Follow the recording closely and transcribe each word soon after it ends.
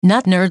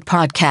Nut Nerd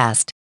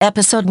Podcast,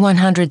 episode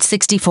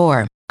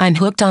 164. I'm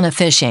hooked on a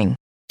phishing.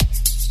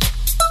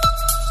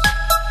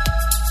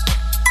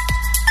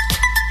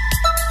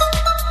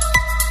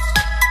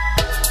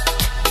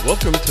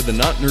 Welcome to the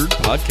Not Nerd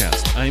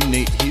Podcast. I'm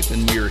Nate Heath,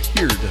 and we are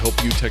here to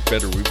help you tech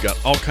better. We've got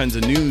all kinds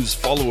of news,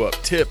 follow-up,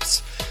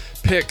 tips,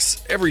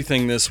 picks,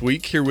 everything this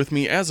week. Here with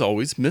me, as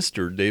always,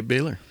 Mr. Dave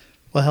Baylor.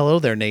 Well, hello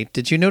there, Nate.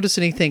 Did you notice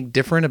anything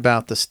different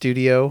about the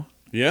studio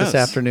this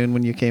afternoon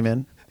when you came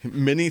in?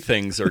 Many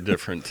things are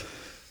different.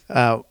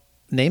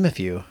 Name a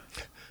few.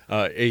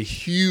 A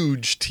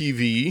huge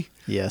TV.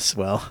 Yes,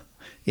 well,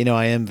 you know,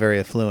 I am very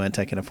affluent.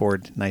 I can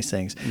afford nice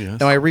things. Yes.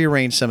 Now, I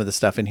rearranged some of the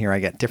stuff in here. I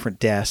got different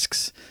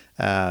desks.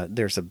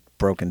 There's a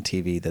broken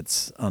TV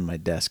that's on my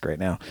desk right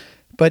now.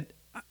 But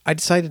I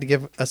decided to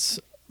give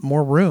us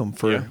more room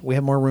for, we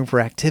have more room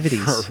for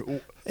activities. For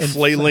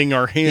flailing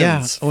our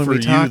hands for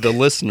you, the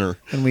listener.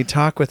 When we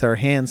talk with our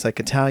hands like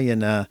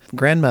Italian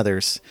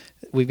grandmothers,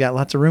 we've got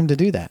lots of room to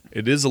do that.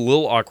 It is a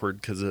little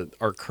awkward because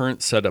our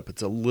current setup,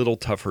 it's a little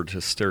tougher to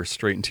stare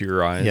straight into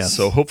your eyes. Yes.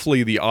 So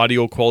hopefully the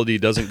audio quality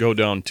doesn't go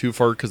down too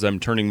far because I'm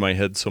turning my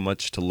head so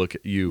much to look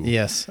at you.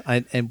 Yes,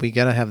 and we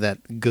got to have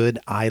that good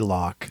eye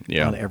lock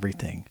on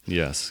everything.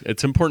 Yes,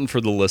 it's important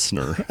for the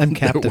listener. I'm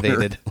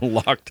captivated.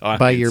 Locked eyes.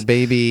 By your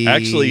baby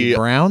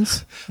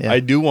Browns? Yeah.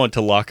 I do want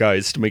to lock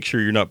eyes to make sure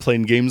you're not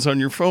playing games on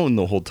your phone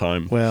the whole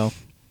time. Well.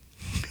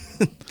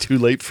 Too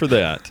late for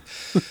that.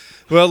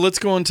 Well, let's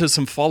go on to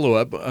some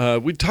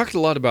follow-up. We talked a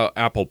lot about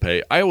Apple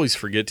Pay. I always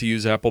forget to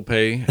use Apple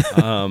Pay,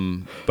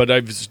 but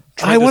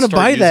I want to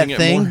buy that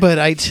thing, but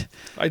I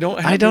don't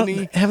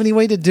have any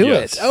way to do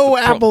it. Oh,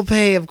 Apple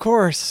Pay, of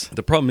course.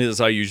 The problem is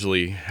I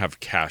usually have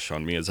cash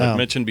on me, as I've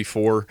mentioned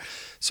before,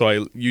 so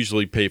I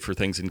usually pay for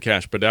things in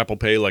cash. But Apple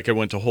Pay, like I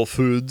went to Whole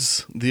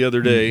Foods the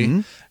other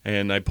day,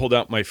 and I pulled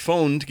out my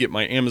phone to get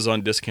my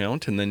Amazon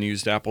discount and then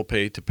used Apple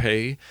Pay to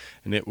pay,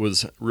 and it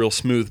was real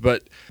smooth.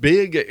 But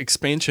big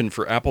expansion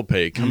for Apple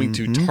Pay coming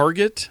to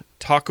Target,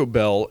 Taco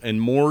Bell, and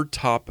more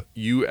top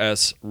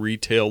U.S.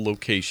 retail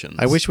locations.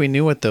 I wish we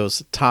knew what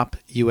those top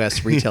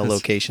U.S. retail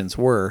locations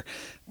were.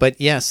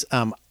 But yes,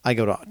 I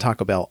go to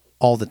Taco Bell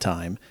all the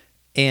time.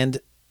 And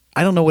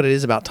I don't know what it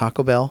is about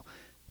Taco Bell.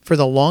 For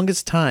the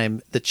longest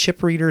time, the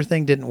chip reader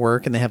thing didn't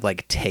work, and they have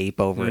like tape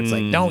over it. It's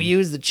like, don't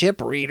use the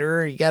chip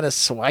reader. You got to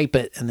swipe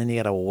it, and then you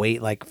got to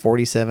wait like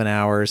 47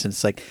 hours. And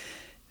it's like,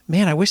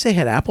 man, I wish they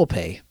had Apple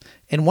Pay.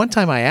 And one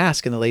time I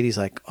asked, and the lady's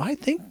like, I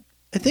think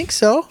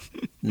so.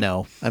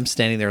 No, I'm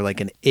standing there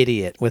like an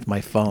idiot with my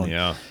phone.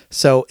 Yeah.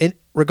 So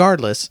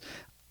regardless,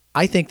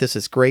 I think this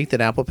is great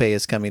that Apple Pay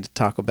is coming to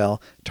Taco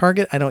Bell.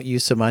 Target, I don't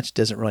use so much.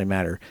 Doesn't really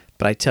matter.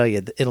 But I tell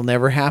you, it'll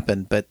never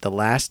happen. But the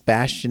last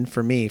bastion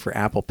for me for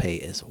Apple Pay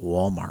is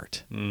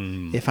Walmart.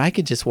 If I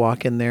could just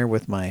walk in there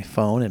with my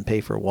phone and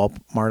pay for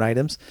Walmart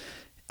items,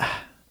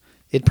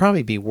 it'd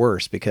probably be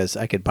worse because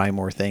I could buy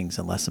more things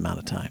in less amount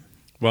of time.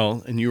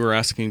 Well, and you were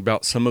asking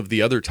about some of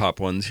the other top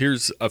ones.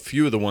 Here's a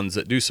few of the ones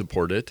that do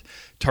support it.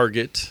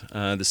 Target,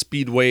 the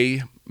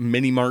Speedway,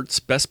 Mini Marts,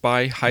 Best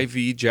Buy,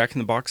 Hy-Vee, Jack in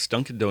the Box,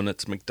 Dunkin'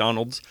 Donuts,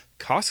 McDonald's,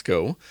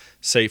 Costco,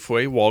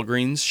 Safeway,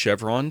 Walgreens,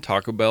 Chevron,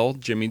 Taco Bell,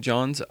 Jimmy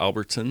John's,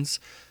 Albertsons,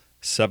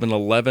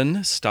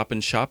 7-Eleven, Stop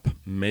and Shop,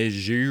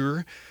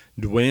 Meijer,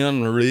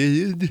 Duane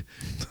Reade,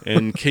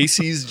 and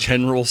Casey's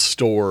General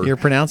Store. Your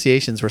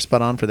pronunciations were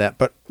spot on for that,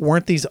 but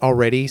weren't these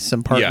already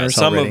some partners? Yeah,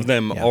 some of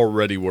them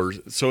already were.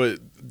 So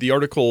the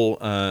article,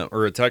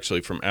 or it's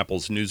actually from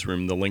Apple's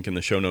newsroom, the link in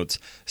the show notes,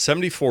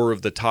 74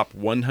 of the top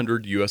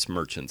 100 U.S.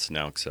 merchants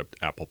now accept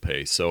Apple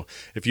Pay. So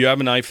if you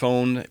have an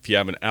iPhone, if you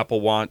have an Apple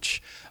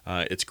Watch,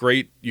 it's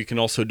great. You can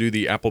also do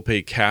the Apple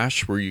Pay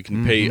Cash where you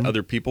can pay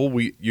other people.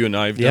 You and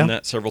I have done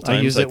that several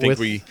times. I think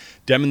we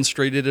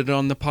demonstrated it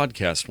on the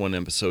podcast one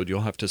episode.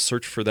 You'll have to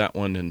search for that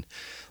one and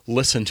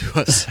listen to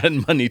us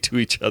send money to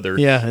each other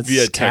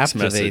via text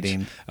message.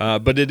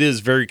 But it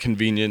is very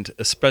convenient,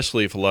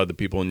 especially if a lot of the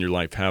people in your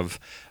life have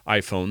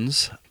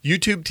iPhones.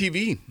 YouTube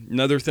TV,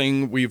 another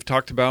thing we've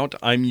talked about.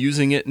 I'm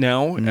using it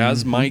now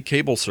as my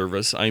cable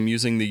service. I'm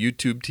using the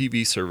YouTube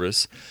TV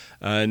service,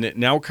 and it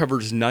now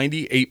covers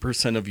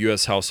 98% of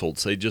U.S.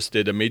 households. They just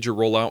did a major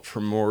rollout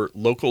for more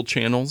local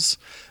channels.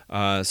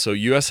 So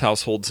U.S.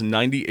 households,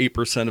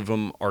 98% of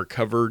them are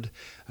covered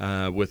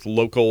with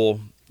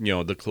local,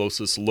 the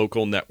closest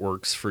local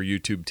networks for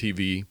YouTube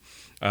TV.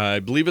 I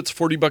believe it's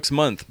 $40 a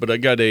month, but I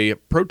got a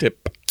pro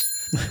tip.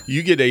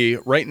 You get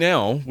right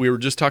now, we were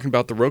just talking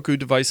about the Roku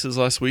devices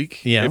last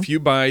week. Yeah. If you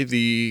buy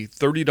the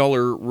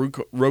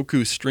 $30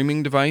 Roku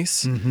streaming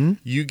device,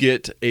 you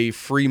get a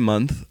free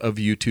month of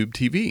YouTube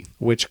TV.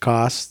 Which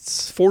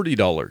costs?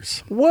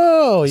 $40.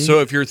 Whoa. So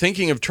if you're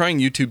thinking of trying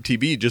YouTube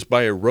TV, just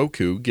buy a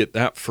Roku, get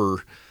that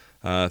for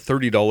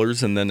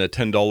 $30 and then a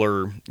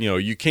 $10,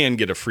 you can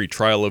get a free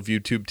trial of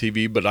YouTube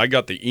TV, but I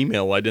got the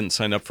email. I didn't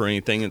sign up for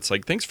anything. It's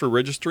like, thanks for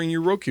registering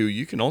your Roku.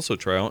 You can also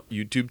try out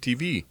YouTube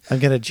TV. I've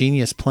got a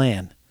genius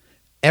plan.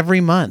 Every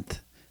month,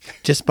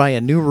 just buy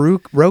a new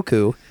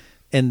Roku,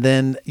 and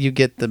then you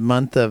get the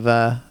month of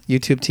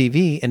YouTube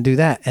TV and do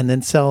that, and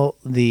then sell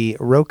the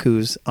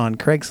Rokus on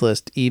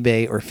Craigslist,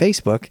 eBay, or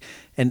Facebook.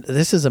 And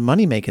this is a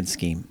money-making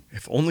scheme.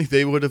 If only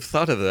they would have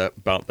thought of that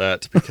about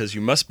that, because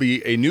you must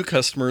be a new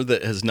customer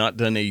that has not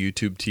done a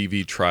YouTube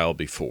TV trial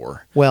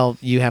before. Well,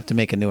 you have to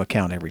make a new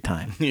account every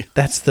time. Yeah.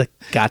 That's the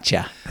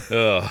gotcha.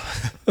 The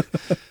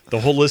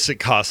holistic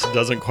cost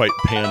doesn't quite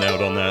pan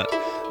out on that.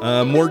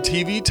 More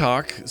TV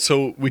talk.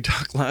 So we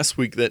talked last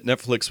week that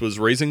Netflix was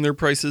raising their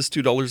prices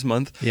 $2 a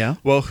month. Yeah.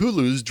 Well,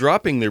 Hulu's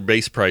dropping their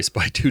base price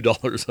by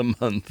 $2 a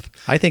month.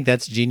 I think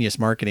that's genius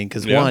marketing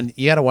because, one,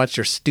 you got to watch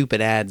your stupid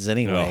ads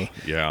anyway.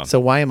 Oh, yeah. So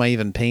why am I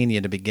even paying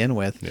you to begin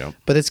with? Yeah.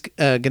 But it's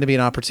going to be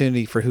an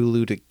opportunity for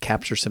Hulu to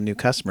capture some new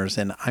customers.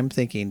 And I'm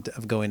thinking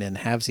of going in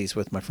halvesies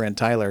with my friend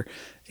Tyler.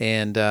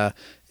 And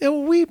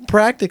we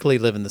practically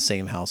live in the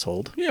same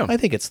household. Yeah. I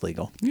think it's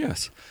legal.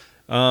 Yes.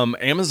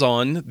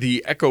 Amazon,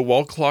 the Echo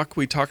wall clock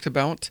we talked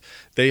about,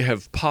 they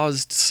have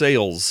paused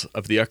sales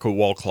of the Echo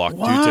wall clock due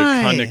to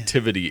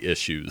connectivity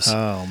issues.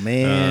 Oh,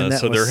 man.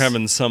 So they're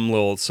having some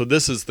little... So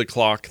this is the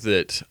clock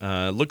that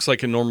looks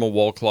like a normal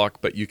wall clock,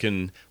 but you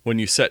can, when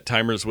you set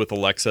timers with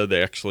Alexa,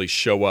 they actually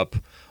show up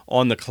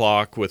on the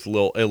clock with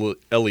little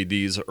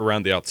LEDs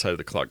around the outside of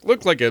the clock.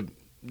 Look like a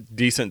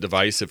decent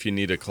device if you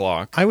need a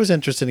clock. I was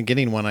interested in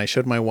getting one. I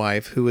showed my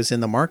wife, who was in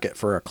the market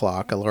for a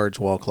clock, a large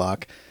wall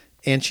clock.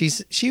 And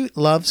she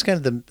loves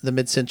kind of the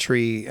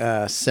mid-century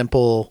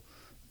simple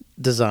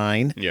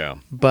design. Yeah.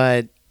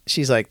 But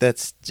she's like,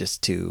 that's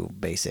just too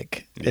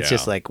basic. It's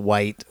just like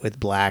white with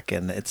black,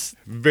 and it's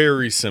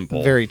very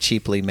simple. Very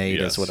cheaply made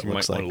yes, is what it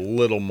looks like. You might want a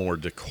little more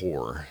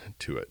decor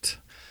to it.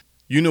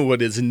 You know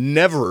what is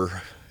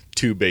never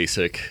too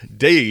basic?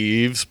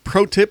 Dave's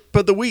Pro Tip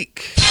of the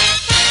Week.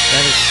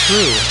 That is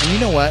true. And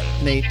you know what,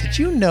 Nate? Did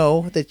you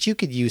know that you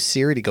could use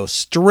Siri to go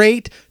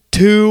straight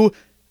to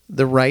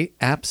the right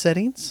app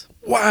settings?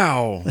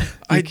 Wow,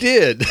 I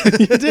did.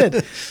 You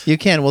did. You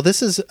can. Well,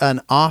 this is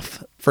an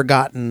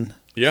forgotten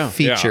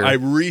feature. Yeah, I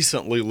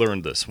recently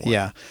learned this one.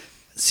 Yeah.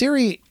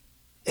 Siri,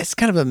 it's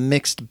kind of a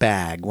mixed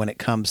bag when it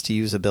comes to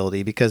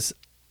usability because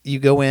you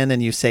go in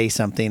and you say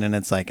something and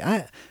it's like,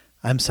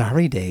 I'm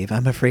sorry, Dave.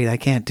 I'm afraid I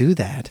can't do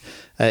that.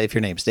 If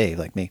your name's Dave,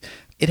 like me.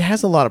 It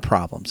has a lot of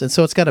problems. And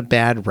so it's got a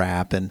bad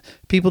rap, and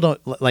people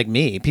don't, like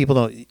me, people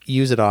don't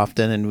use it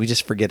often, and we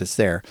just forget it's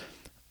there.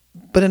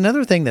 But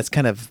another thing that's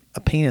kind of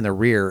a pain in the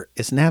rear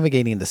is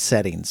navigating the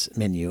settings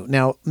menu.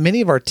 Now,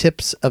 many of our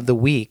tips of the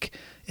week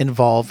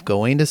involve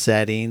going to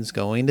settings,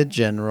 going to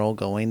general,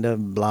 going to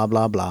blah,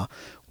 blah, blah.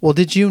 Well,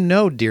 did you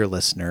know, dear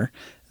listener,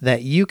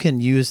 that you can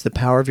use the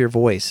power of your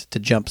voice to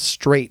jump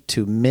straight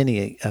to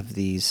many of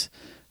these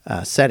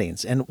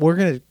settings? And we're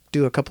going to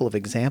do a couple of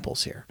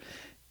examples here.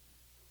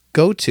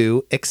 Go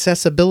to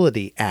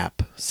accessibility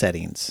app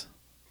settings.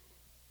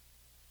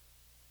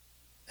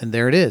 And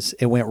there it is.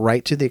 It went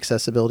right to the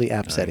accessibility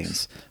app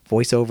settings.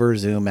 VoiceOver,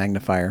 Zoom,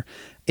 magnifier.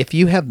 If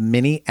you have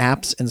many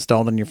apps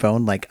installed on your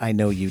phone, like I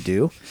know you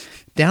do,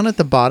 down at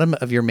the bottom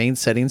of your main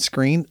settings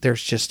screen,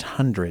 there's just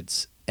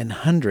hundreds and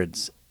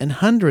hundreds and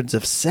hundreds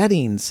of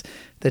settings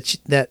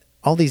that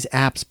all these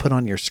apps put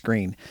on your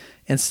screen.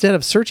 Instead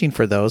of searching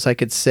for those, I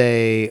could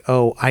say,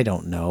 oh, I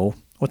don't know.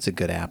 What's a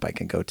good app I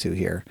can go to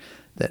here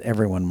that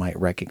everyone might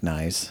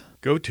recognize?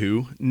 Go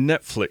to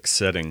Netflix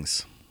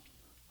settings.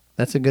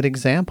 That's a good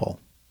example.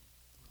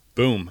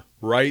 Boom.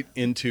 Right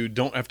into,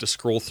 don't have to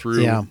scroll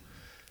through. Yeah.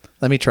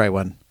 Let me try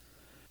one.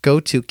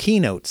 Go to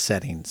Keynote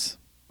settings.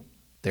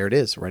 There it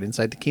is, right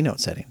inside the Keynote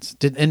settings.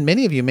 And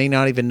many of you may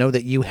not even know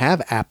that you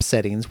have app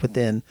settings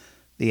within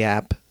the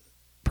app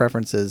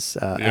preferences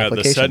application.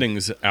 The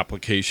settings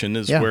application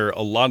is where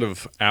a lot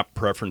of app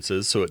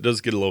preferences, so it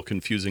does get a little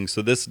confusing.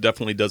 So this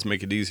definitely does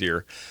make it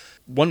easier.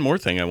 One more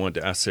thing I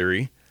wanted to ask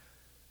Siri.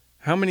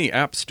 How many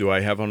apps do I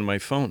have on my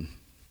phone?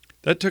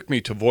 That took me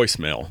to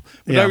voicemail.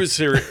 But I was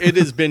serious. It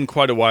has been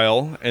quite a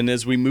while, and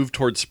as we move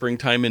towards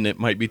springtime and it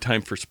might be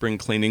time for spring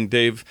cleaning,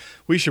 Dave,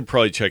 we should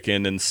probably check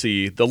in and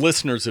see. The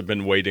listeners have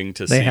been waiting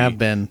to see. They have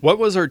been. What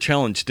was our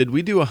challenge? Did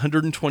we do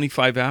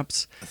 125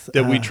 apps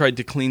that we tried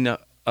to clean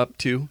up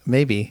to?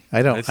 Maybe.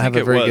 I have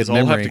a very good memory.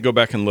 I'll have to go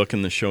back and look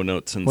in the show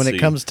notes and see. When it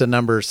comes to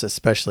numbers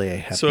especially, I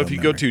have So if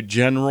you go to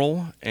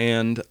General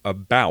and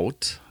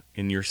About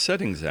in your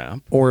settings app.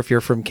 Or if you're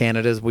from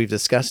Canada, as we've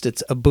discussed,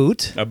 it's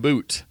About.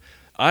 About.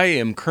 I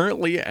am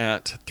currently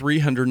at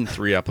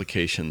 303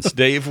 applications.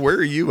 Dave, where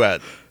are you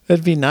at?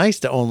 It'd be nice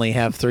to only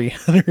have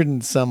 300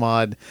 and some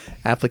odd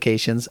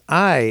applications.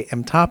 I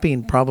am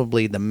topping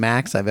probably the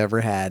max I've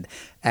ever had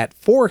at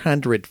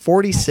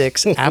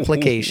 446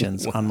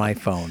 applications on my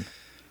phone.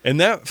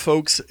 And that,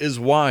 folks, is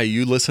why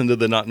you listen to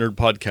the Not Nerd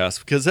podcast,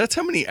 because that's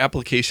how many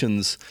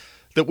applications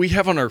that we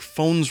have on our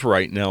phones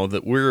right now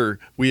that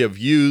we have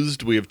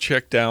used, we have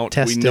checked out,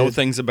 tested. We know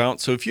things about.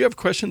 So if you have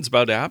questions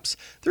about apps,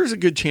 there's a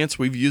good chance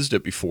we've used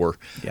it before.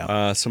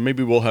 Yeah. So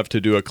maybe we'll have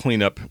to do a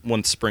cleanup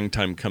once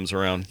springtime comes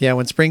around. Yeah,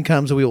 when spring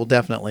comes, we will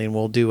definitely, and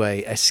we'll do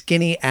a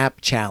skinny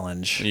app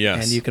challenge.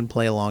 Yes. And you can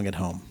play along at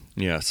home.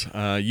 Yes.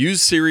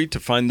 Use Siri to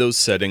find those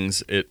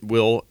settings. It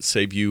will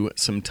save you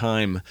some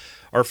time.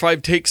 Our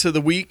 5 takes of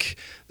the week.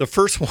 The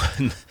first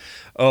one,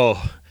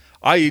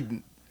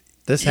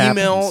 This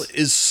email happens.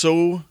 is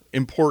so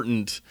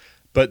important,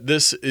 but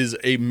this is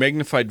a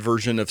magnified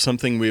version of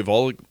something we have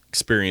all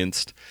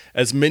experienced.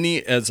 As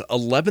many as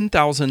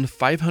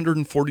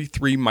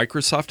 11,543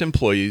 Microsoft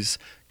employees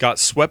got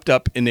swept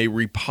up in a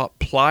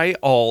reply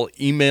all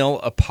email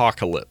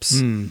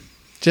apocalypse.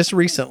 Just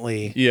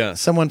recently, Yes.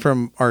 someone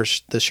from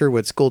the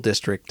Sherwood School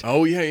District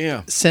Oh,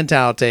 yeah. sent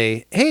out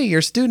a, hey,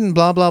 your student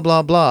blah, blah,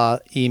 blah, blah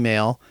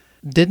email.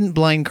 Didn't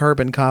blind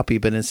carbon copy,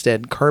 but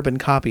instead carbon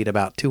copied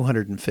about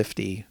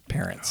 250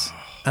 parents.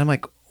 I'm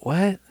like,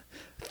 what?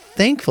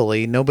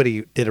 Thankfully,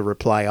 nobody did a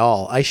reply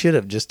all. I should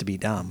have, just to be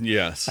dumb.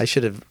 Yes. I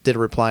should have did a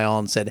reply all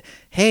and said,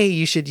 hey,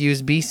 you should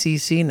use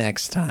BCC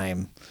next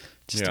time,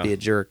 just to Yeah. be a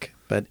jerk.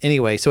 But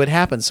anyway, so it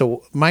happened.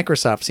 So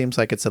Microsoft seems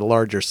like it's at a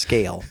larger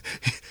scale.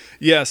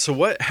 Yeah, so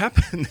what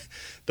happened?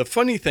 The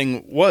funny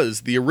thing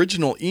was the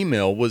original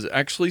email was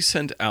actually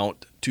sent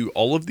out to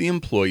all of the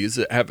employees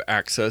that have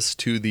access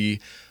to the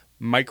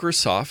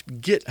Microsoft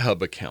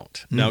GitHub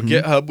account. Now,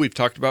 GitHub, we've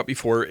talked about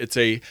before, it's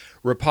a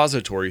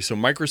repository. So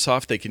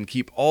Microsoft, they can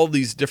keep all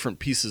these different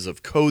pieces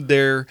of code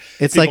there.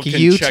 It's People like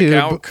can check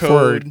out YouTube for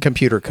code.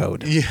 computer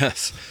code.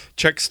 Yes.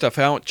 Check stuff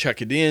out,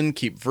 check it in,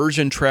 keep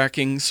version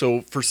tracking.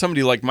 So for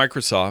somebody like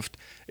Microsoft,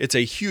 it's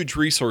a huge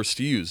resource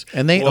to use.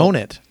 And they own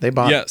it. They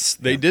bought it. Yes,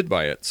 they did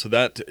buy it. So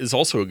that is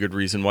also a good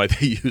reason why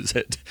they use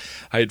it.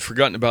 I had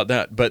forgotten about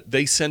that. But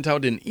they sent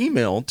out an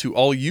email to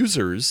all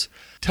users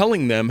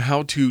telling them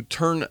how to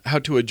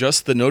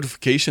adjust the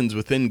notifications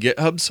within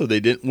GitHub so they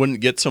wouldn't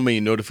get so many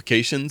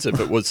notifications if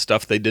it was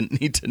stuff they didn't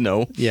need to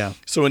know. Yeah.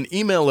 So an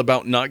email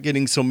about not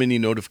getting so many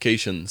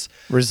notifications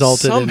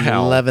Resulted in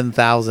somehow,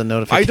 11,000 I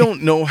notifications.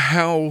 don't know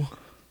how.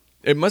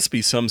 It must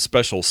be some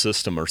special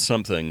system or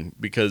something,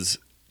 because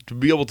to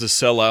be able to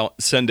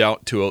send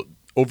out to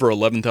over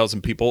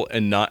 11,000 people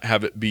and not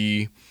have it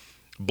be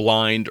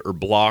blind or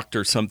blocked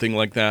or something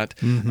like that.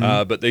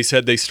 But they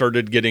said they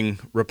started getting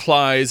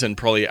replies and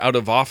probably out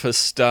of office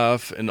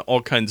stuff and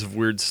all kinds of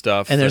weird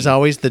stuff. And there's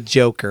always the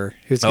joker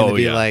who's going to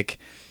be yeah. like,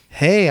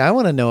 hey, I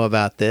want to know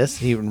about this.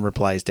 He even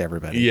replies to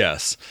everybody.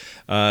 Yes.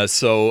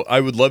 So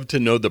I would love to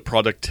know the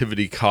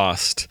productivity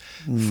cost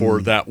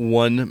for that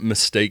one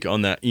mistake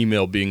on that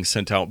email being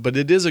sent out. But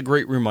it is a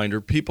great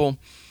reminder. People,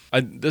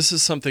 this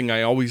is something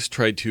I always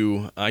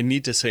I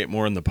need to say it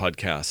more on the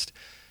podcast.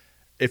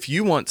 If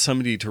you want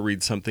somebody to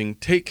read something,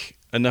 take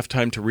enough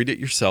time to read it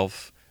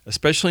yourself,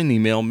 especially an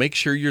email. Make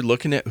sure you're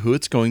looking at who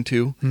it's going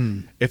to.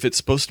 If it's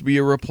supposed to be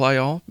a reply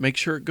all, make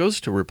sure it goes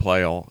to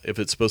reply all. If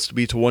it's supposed to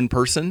be to one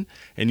person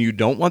and you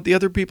don't want the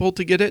other people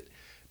to get it,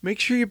 make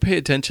sure you pay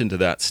attention to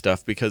that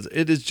stuff, because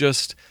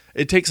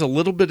it takes a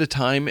little bit of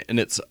time and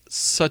it's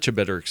such a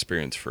better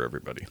experience for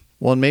everybody.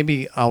 Well, and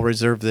maybe I'll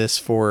reserve this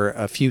for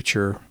a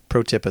future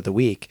pro tip of the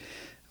week,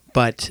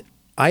 but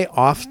I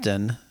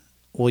often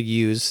will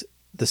use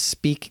the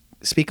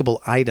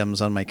speakable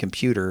items on my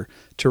computer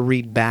to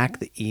read back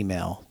the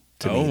email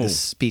to me, the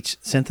speech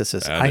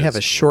synthesis. That I have is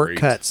a shortcut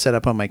great. set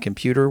up on my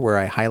computer where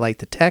I highlight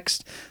the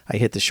text, I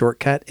hit the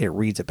shortcut, it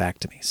reads it back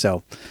to me.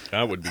 So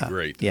That would be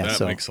great. yeah, That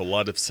so- makes a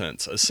lot of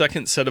sense. A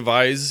second set of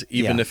eyes,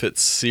 even Yeah. if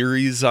it's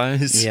Siri's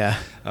eyes, Yeah.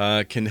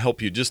 can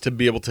help you just to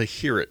be able to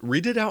hear it.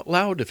 Read it out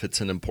loud if it's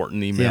an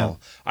important email.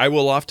 I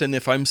will often,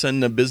 if I'm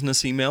sending a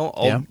business email,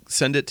 I'll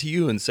send it to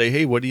you and say,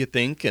 hey, what do you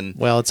think? And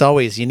well, it's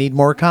always, you need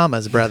more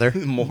commas, brother.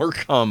 more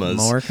commas.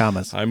 More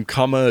commas. I'm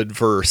comma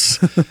adverse.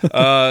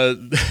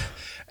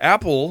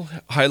 Apple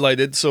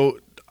highlighted, so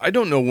I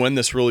don't know when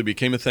this really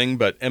became a thing,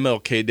 but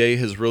MLK Day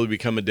has really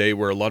become a day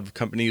where a lot of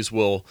companies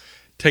will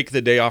take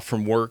the day off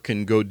from work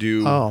and go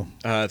do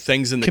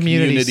things in the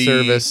community.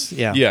 Service.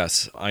 Yeah.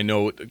 Yes. I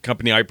know a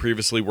company I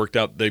previously worked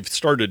out, they've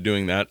started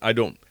doing that.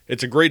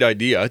 It's a great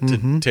idea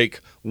to take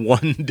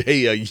one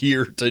day a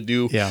year to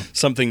do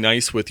something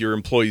nice with your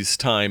employees'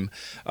 time.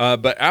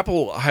 But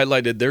Apple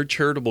highlighted their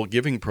charitable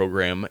giving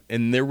program,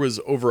 and there was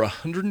over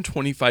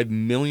 $125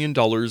 million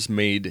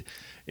made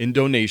in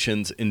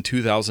donations in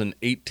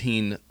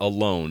 2018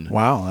 alone.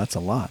 Wow, that's a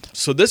lot.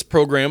 So this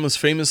program was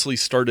famously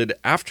started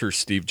after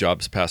Steve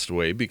Jobs passed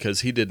away,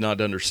 because he did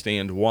not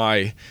understand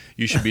why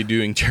you should be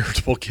doing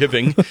charitable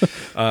giving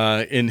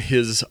in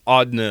his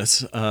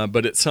oddness.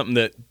 But it's something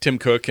that Tim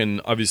Cook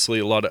and obviously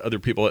a lot of other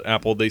people at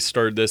Apple, they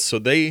started this. So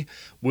they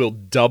will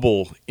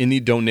double any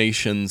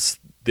donations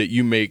that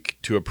you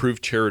make to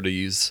approved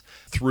charities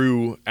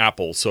through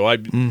Apple. So I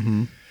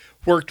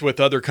worked with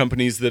other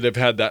companies that have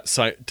had that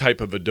type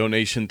of a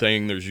donation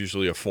thing. There's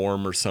usually a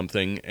form or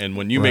something. And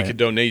when you make a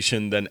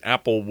donation, then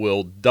Apple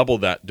will double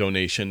that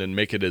donation and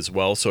make it as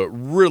well. So it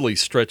really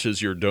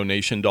stretches your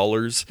donation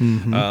dollars.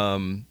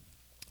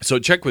 So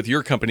check with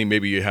your company.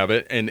 Maybe you have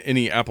it. And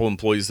any Apple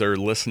employees that are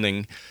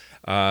listening,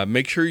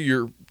 make sure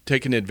you're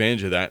taking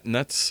advantage of that, and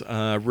that's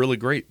really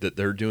great that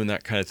they're doing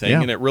that kind of thing.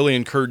 Yeah. And it really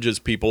encourages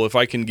people. If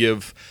I can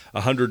give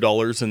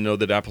 $100 and know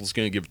that Apple's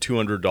going to give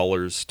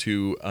 $200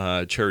 to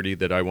a charity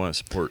that I want to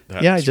support,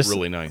 that's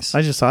really nice.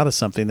 I just thought of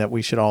something that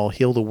we should all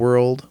heal the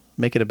world,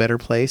 make it a better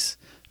place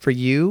for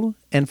you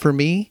and for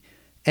me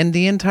and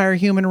the entire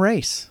human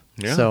race.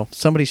 Yeah. So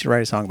somebody should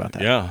write a song about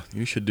that. Yeah,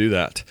 you should do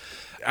that.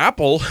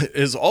 Apple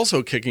is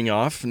also kicking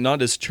off,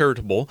 not as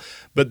charitable,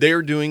 but they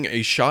are doing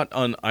a Shot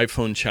on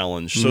iPhone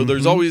challenge. So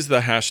there's always the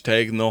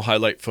hashtag, and they'll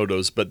highlight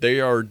photos, but they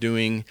are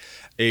doing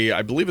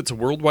I believe it's a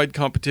worldwide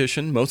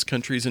competition, most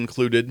countries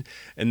included,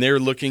 and they're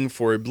looking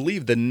for, I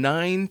believe, the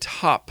 9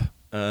 top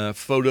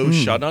photos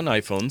shot on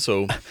iPhone.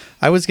 So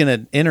I was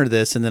going to enter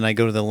this, and then I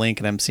go to the link,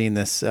 and I'm seeing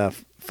this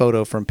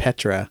photo from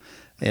Petra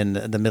in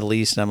the Middle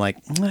East, and I'm like,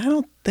 I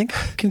don't think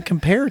I can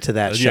compare to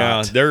that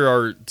shot. Yeah, there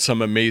are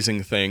some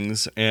amazing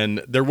things,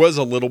 and there was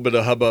a little bit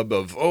of hubbub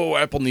of,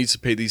 Apple needs to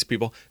pay these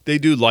people. They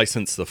do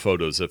license the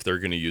photos if they're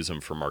going to use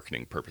them for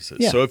marketing purposes.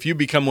 Yeah. So if you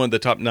become one of the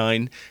top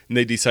 9 and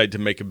they decide to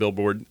make a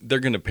billboard, they're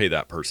going to pay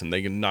that person.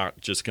 They're not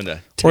just going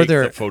to take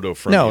the photo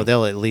from you. No,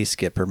 they'll at least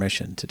get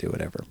permission to do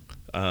whatever.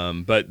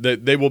 But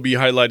they will be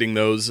highlighting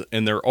those,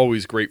 and they're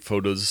always great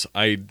photos.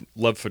 I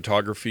love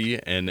photography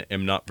and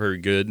am not very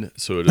good,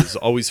 so it is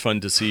always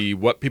fun to see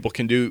what people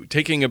can do.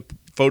 Taking a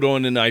photo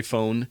on an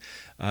iPhone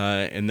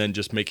and then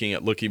just making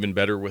it look even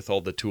better with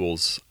all the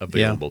tools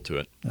available to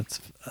it.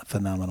 That's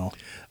phenomenal.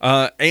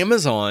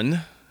 Amazon,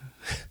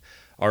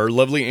 our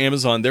lovely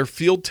Amazon, they're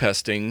field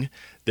testing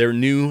their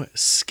new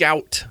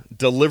Scout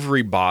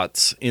delivery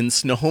bots in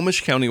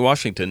Snohomish County,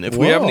 Washington. If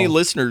we have any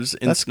listeners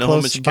in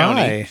Snohomish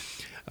County,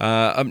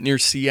 up near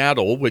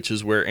Seattle, which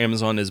is where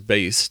Amazon is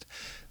based,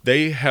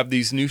 they have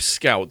these new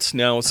Scouts.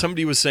 Now,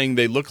 somebody was saying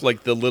they look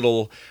like the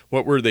little,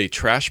 what were they,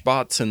 trash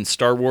bots in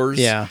Star Wars?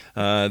 Yeah.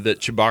 That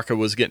Chewbacca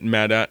was getting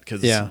mad at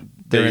because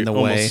they're in the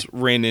almost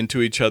ran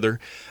into each other.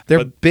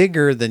 They're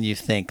bigger than you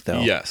think,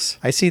 though. Yes.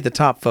 I see the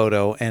top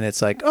photo, and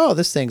it's like, oh,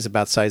 this thing's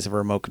about the size of a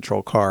remote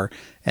control car.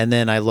 And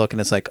then I look,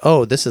 and it's like,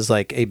 oh, this is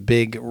like a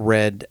big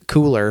red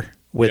cooler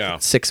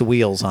with 6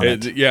 wheels on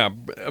it. Yeah.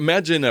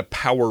 Imagine a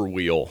Power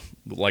Wheel,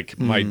 like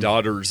my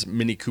daughter's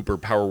Mini Cooper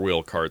Power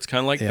Wheel car. It's kind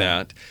of like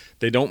that.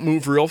 They don't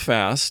move real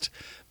fast,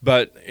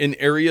 but in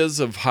areas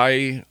of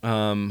high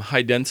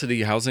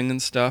density housing and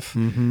stuff,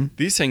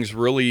 these things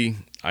really,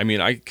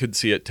 I could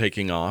see it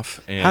taking off.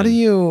 And how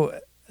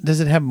does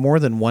it have more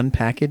than one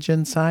package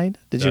inside?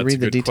 Did you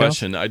read the details?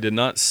 That's a good question. I did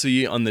not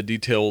see on the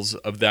details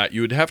of that.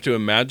 You would have to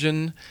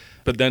imagine.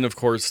 But then, of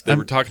course, they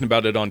were talking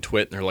about it on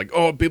Twitter, and they're like,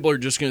 people are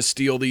just going to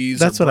steal these.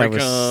 That's or what I break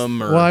was. them,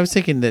 Well, I was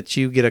thinking that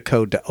you get a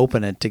code to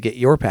open it to get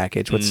your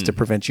package. What's to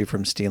prevent you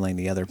from stealing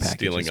the other packages?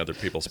 Stealing other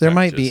people's There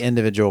packages. might be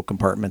individual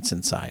compartments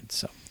inside.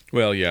 So.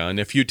 Well, yeah, and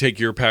if you take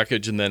your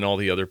package and then all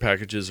the other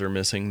packages are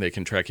missing, they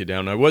can track you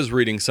down. I was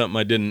reading something,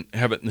 I didn't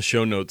have it in the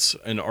show notes,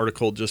 an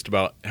article just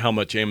about how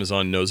much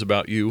Amazon knows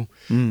about you,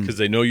 because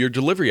they know your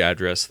delivery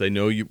address, they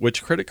know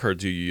which credit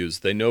cards you use,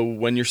 they know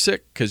when you're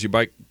sick because you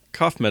buy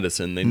cough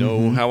medicine, they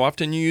know how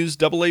often you use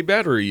AA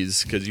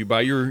batteries because you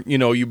buy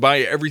you buy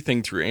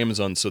everything through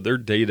Amazon, so their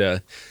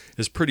data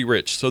is pretty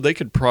rich, so they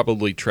could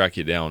probably track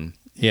you down.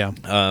 Yeah.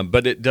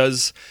 But it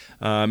does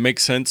make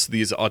sense.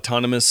 These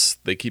autonomous,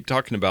 they keep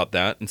talking about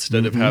that.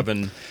 Instead of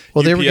having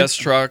UPS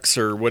trucks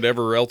or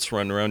whatever else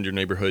run around your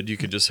neighborhood, you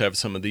could just have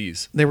some of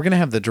these. They were going to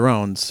have the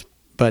drones,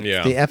 but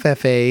the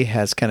FFA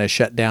has kind of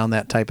shut down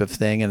that type of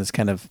thing, and it's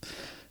kind of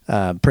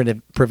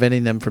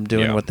preventing them from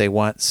doing what they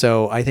want.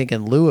 So I think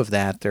in lieu of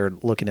that, they're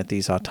looking at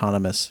these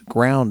autonomous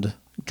ground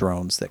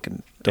drones that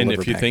can deliver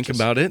And if you think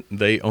about it,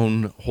 they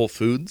own Whole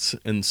Foods,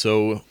 and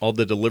so all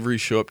the deliveries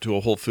show up to a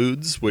Whole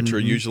Foods, which are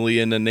usually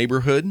in a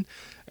neighborhood,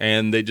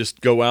 and they just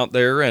go out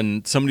there,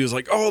 and somebody was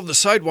like, the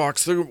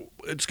sidewalks,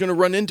 it's going to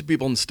run into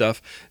people and stuff,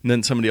 and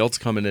then somebody else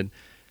commented,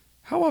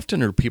 how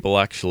often are people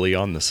actually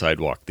on the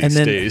sidewalk these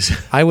days?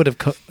 I would have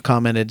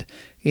commented,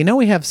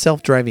 we have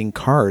self-driving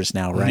cars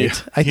now, right?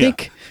 Yeah, I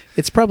think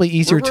it's probably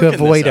easier to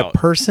avoid a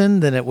person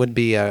than it would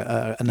be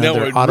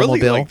another automobile.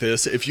 Really like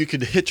this if you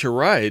could hitch a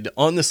ride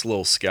on this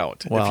little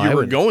Scout. Well, if you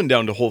were going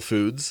down to Whole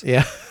Foods,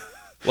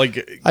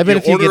 like I bet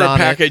if you order get a on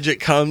package, it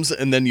comes,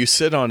 and then you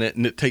sit on it,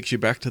 and it takes you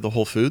back to the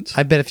Whole Foods.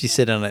 I bet if you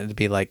sit on it, it'd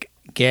be like,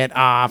 get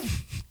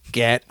off,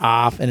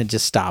 and it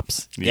just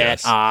stops.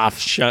 Yes. Get off.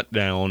 Shut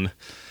down.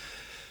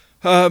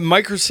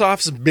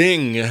 Microsoft's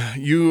Bing,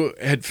 you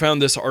had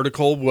found this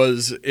article,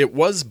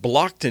 was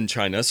blocked in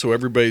China, so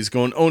everybody's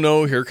going, oh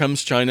no, here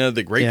comes China,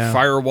 the great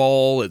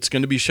firewall, it's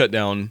going to be shut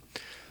down.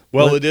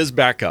 Well, it is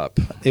back up.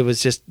 It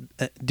was just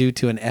due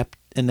to an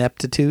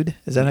ineptitude?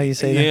 Is that how you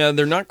say that? Yeah,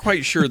 they're not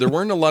quite sure. There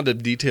weren't a lot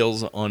of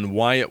details on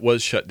why it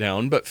was shut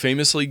down, but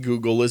famously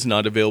Google is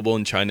not available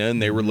in China,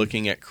 and they were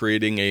looking at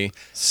creating a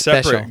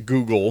separate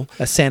Google.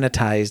 A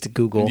sanitized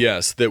Google.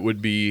 Yes, that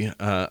would be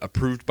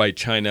approved by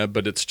China,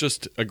 but it's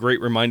just a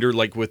great reminder,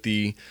 like with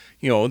the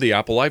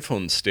Apple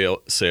iPhone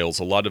sales,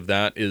 a lot of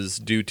that is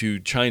due to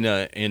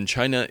China, and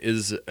China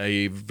is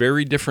a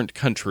very different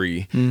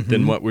country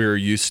than what we're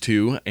used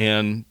to,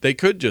 and they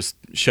could just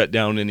shut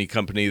down any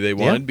company they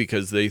wanted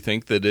because they think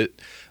think that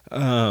it...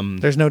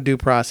 There's no due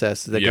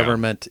process. The Yeah.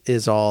 government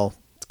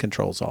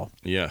controls all.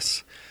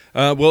 Yes.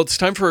 Well, it's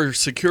time for our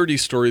security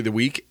story of the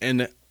week,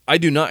 and I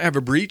do not have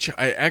a breach.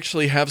 I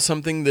actually have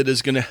something that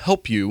is going to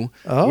help you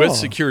with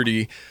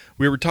security.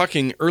 We were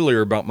talking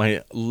earlier about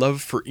my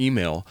love for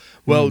email.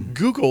 Well,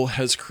 Google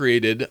has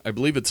created, I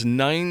believe it's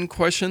 9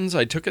 questions.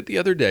 I took it the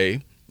other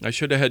day. I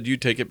should have had you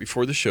take it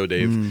before the show,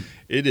 Dave.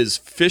 It is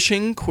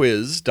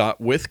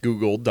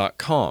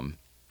phishingquiz.withgoogle.com.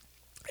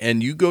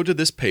 And you go to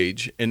this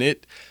page, and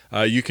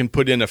you can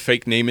put in a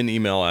fake name and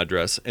email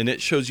address, and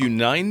it shows you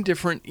 9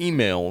 different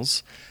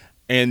emails,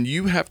 and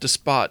you have to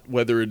spot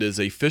whether it is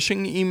a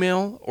phishing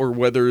email or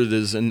whether it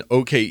is an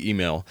okay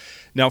email.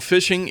 Now,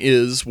 phishing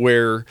is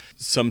where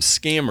some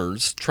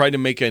scammers try to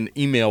make an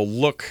email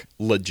look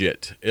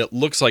legit. It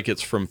looks like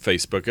it's from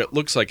Facebook. It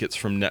looks like it's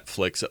from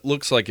Netflix. It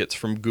looks like it's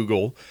from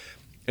Google.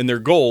 And their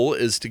goal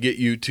is to get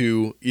you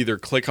to either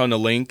click on a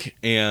link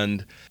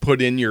and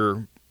put in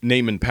your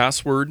name and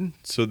password,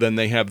 so then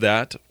they have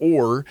that,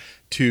 or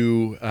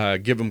to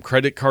give them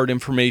credit card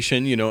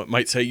information. You know, it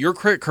might say, your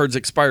credit card's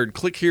expired.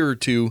 Click here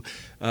to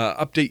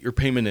update your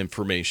payment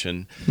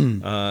information.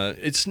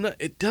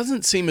 It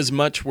doesn't seem as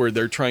much where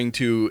they're trying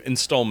to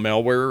install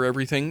malware or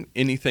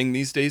anything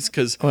these days.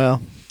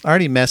 Well, I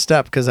already messed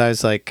up because I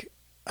was like,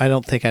 I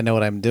don't think I know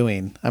what I'm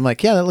doing. I'm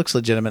like, yeah, that looks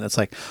legitimate. It's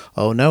like,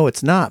 oh, no,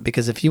 it's not.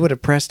 Because if you would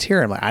have pressed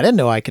here, I'm like, I didn't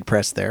know I could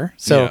press there.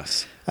 So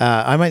yes.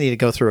 I might need to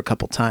go through a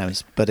couple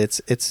times. But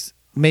it's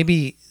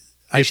maybe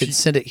I should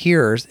send it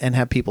here and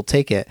have people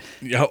take it.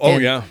 Yeah. Oh,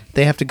 yeah.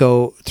 They have to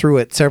go through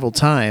it several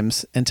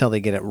times until they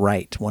get it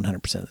right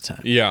 100% of the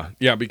time. Yeah.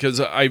 Yeah. Because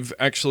I've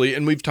actually,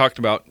 and we've talked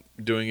about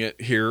doing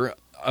it here.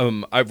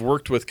 I've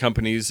worked with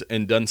companies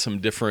and done some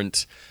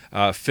different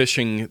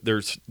phishing.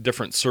 There's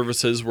different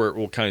services where it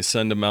will kind of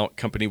send them out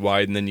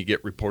company-wide, and then you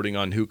get reporting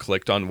on who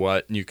clicked on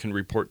what, and you can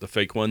report the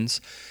fake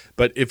ones.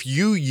 But if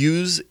you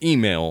use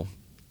email,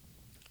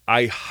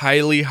 I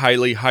highly,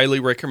 highly, highly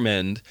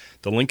recommend,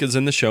 the link is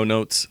in the show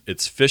notes,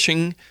 it's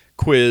Phishing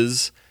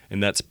Quiz,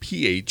 and that's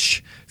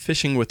PH,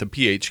 phishing with a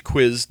PH,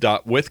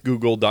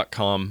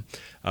 quiz.withgoogle.com.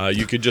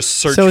 You could just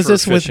search for phishing quiz. So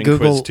is this with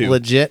Google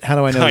legit? How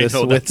do I know this? I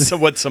know, that's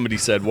what somebody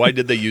said. Why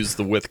did they use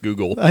the with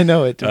Google? I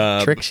know, it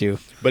tricks you.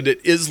 But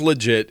it is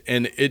legit,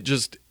 and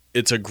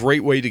it's a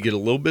great way to get a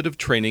little bit of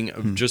training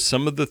of just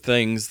some of the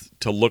things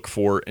to look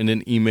for in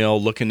an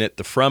email, looking at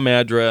the from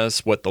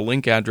address, what the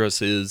link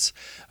address is,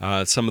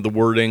 some of the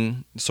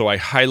wording. So I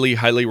highly,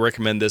 highly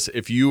recommend this.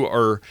 If you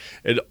are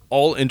at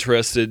all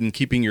interested in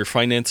keeping your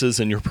finances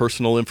and your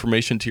personal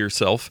information to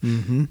yourself,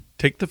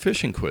 take the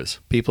phishing quiz.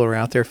 People are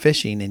out there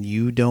fishing, and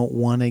you don't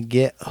want to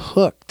get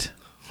hooked.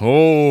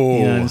 Oh,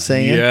 you know what I'm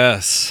saying?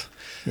 Yes.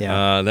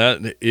 Yeah.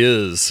 That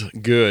is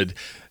good.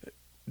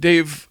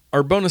 Dave,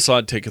 our bonus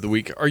odd take of the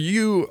week. Are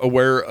you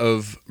aware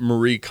of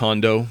Marie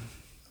Kondo?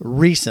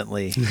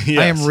 Recently. Yes.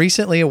 I am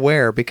recently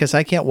aware because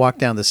I can't walk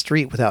down the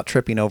street without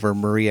tripping over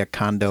Maria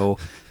Kondo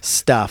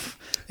stuff.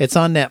 It's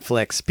on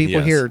Netflix.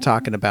 People here are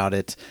talking about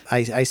it.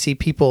 I see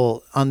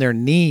people on their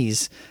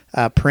knees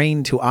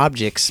praying to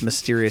objects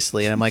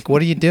mysteriously. And I'm like,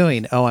 what are you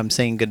doing? Oh, I'm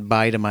saying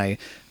goodbye to my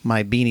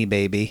Beanie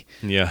Baby.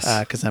 Yes.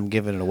 Because I'm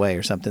giving it away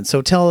or something. So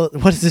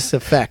what is this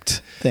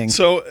effect thing?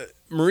 So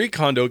Marie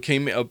Kondo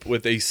came up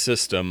with a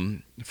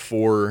system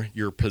for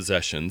your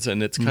possessions,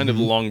 and it's kind of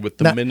along with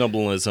the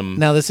minimalism.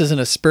 Now, this isn't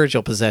a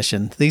spiritual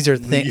possession. These are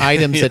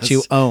items that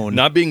you own.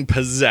 Not being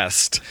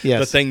possessed, yes.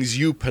 The things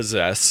you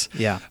possess.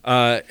 Yeah.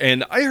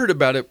 And I heard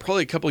about it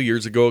probably a couple of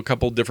years ago, a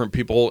couple of different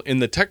people in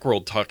the tech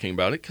world talking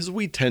about it, because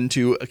we tend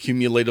to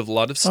accumulate a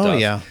lot of stuff. Oh,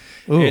 yeah.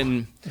 Ooh,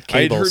 and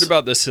I had heard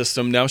about this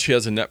system. Now she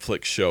has a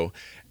Netflix show.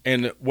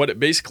 And what it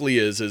basically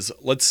is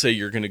let's say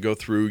you're going to go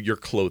through your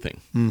clothing.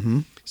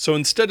 Mm-hmm. So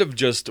instead of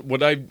just,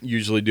 what I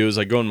usually do is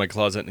I go in my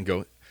closet and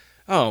go,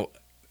 oh,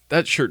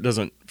 that shirt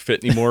doesn't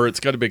fit anymore. It's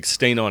got a big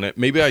stain on it.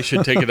 Maybe I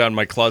should take it out of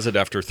my closet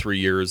after 3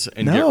 years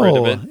and get rid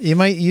of it. You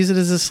might use it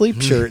as a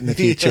sleep shirt in the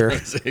future.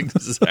 Yes,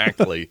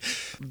 exactly.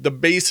 The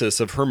basis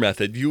of her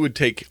method, you would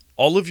take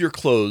all of your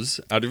clothes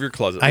out of your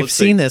closet. I've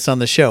seen this on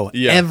the show.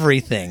 Yeah.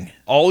 Everything.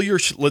 All your,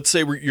 let's say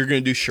you're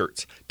going to do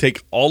shirts.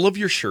 Take all of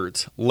your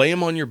shirts, lay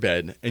them on your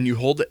bed, and you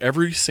hold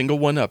every single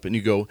one up and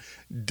you go,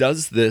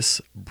 does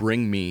this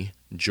bring me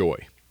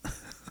joy?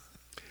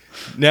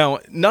 Now,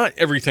 not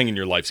everything in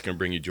your life is going to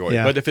bring you joy,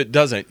 but if it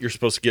doesn't, you're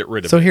supposed to get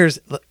rid of it.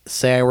 So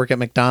say I work at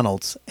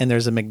McDonald's and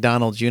there's a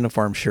McDonald's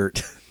uniform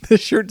shirt. This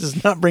shirt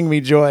does not bring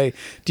me joy.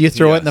 Do you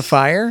throw it in the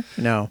fire?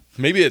 No.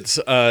 Maybe it's,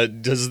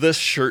 does this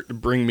shirt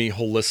bring me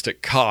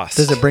holistic cost?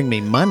 Does it bring me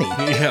money?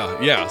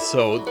 Yeah.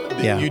 So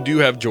you do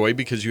have joy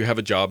because you have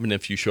a job, and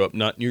if you show up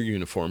not in your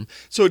uniform.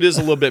 So it is a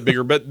little bit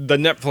bigger, but the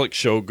Netflix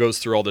show goes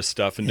through all this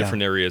stuff in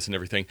different areas and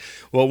everything.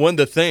 Well,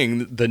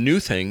 the new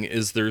thing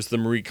is there's the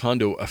Marie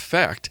Kondo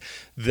effect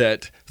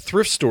that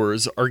thrift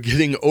stores are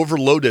getting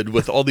overloaded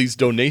with all these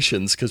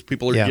donations because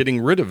people are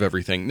getting rid of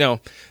everything. Now,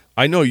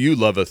 I know you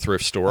love a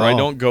thrift store. I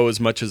don't go as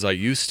much as I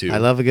used to. I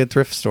love a good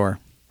thrift store.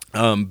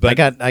 But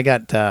I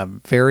got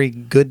very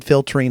good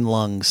filtering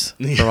lungs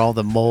for all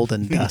the mold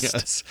and dust.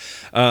 Yes.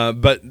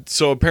 But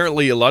so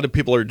apparently a lot of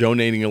people are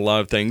donating a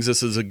lot of things.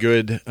 This is a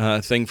good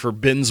thing for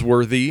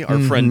Binsworthy, our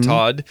friend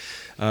Todd.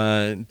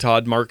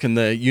 Todd, Mark, and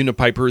the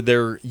Unipiper,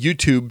 their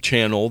YouTube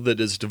channel that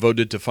is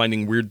devoted to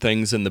finding weird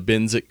things in the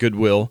bins at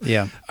Goodwill.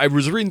 Yeah. I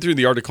was reading through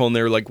the article and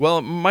they were like, well,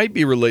 it might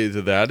be related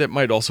to that. It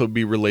might also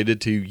be related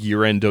to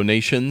year-end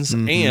donations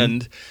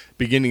and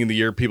beginning of the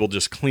year, people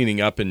just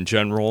cleaning up in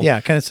general. Yeah,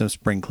 kind of some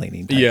spring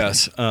cleaning.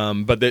 Yes,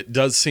 but it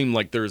does seem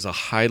like there's a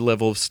high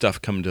level of stuff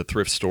coming to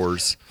thrift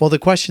stores. Well, the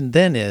question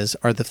then is,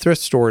 are the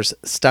thrift stores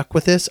stuck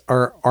with this,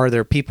 or are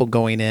there people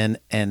going in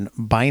and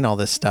buying all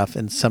this stuff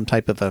in some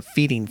type of a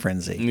feeding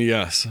frenzy?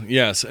 Yes.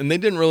 And they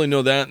didn't really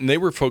know that. And they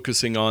were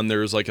focusing on,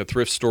 there's like a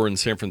thrift store in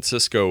San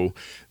Francisco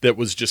that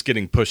was just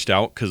getting pushed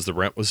out because the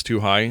rent was too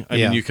high. I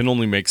mean, you can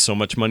only make so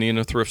much money in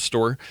a thrift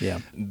store.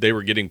 Yeah. They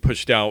were getting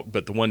pushed out,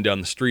 but the one down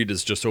the street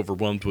is just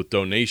overwhelmed with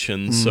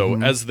donations.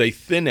 So as they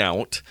thin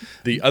out,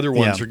 the other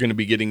ones are going to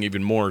be getting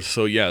even more.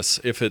 So yes,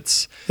 if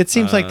it's... It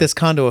seems like this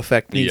condo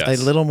effect needs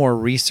yes. a little more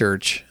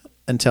research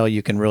until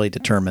you can really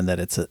determine that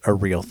it's a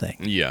real thing.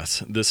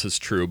 Yes, this is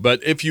true.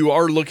 But if you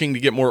are looking to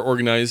get more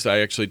organized, I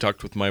actually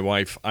talked with my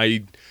wife.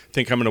 I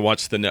think I'm going to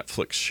watch the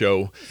Netflix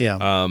show. Yeah.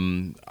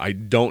 I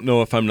don't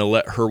know if I'm going to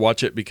let her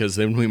watch it because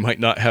then we might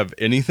not have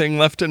anything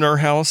left in our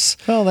house.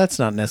 Well, that's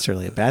not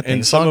necessarily a bad thing.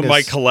 And some of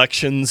my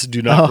collections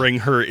do not bring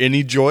her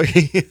any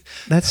joy.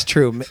 That's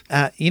true.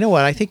 You know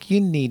what? I think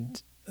you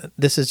need...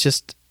 This is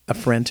just a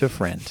friend to a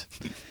friend.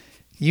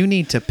 You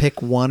need to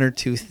pick one or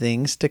two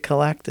things to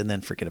collect and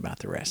then forget about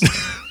the rest.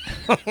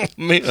 Oh,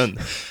 man,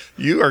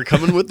 you are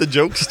coming with the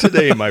jokes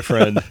today, my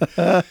friend.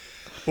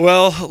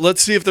 Well,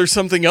 let's see if there's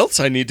something else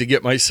I need to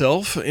get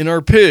myself in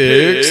our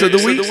picks of the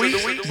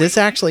week. This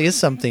actually is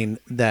something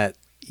that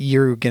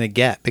you're going to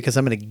get because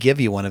I'm going to give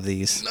you one of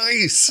these.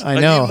 Nice. I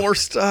know. I need more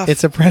stuff.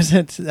 It's a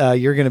present.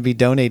 You're going to be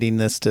donating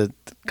this to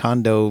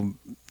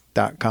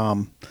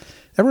condo.com.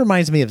 That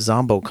reminds me of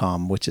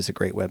Zombocom, which is a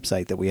great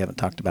website that we haven't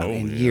talked about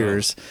in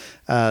years.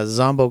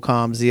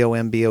 Zombocom,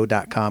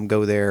 ZOMBO.com.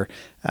 Go there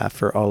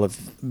for all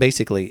of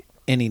basically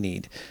any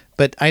need.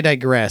 But I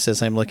digress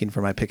as I'm looking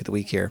for my pick of the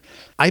week here.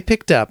 I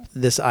picked up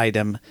this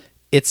item.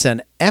 It's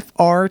an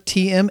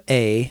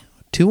FRTMA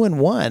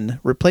 2-in-1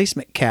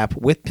 replacement cap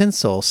with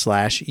pencil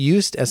 /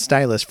 used as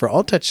stylus for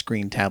all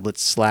touchscreen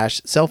tablets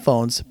 / cell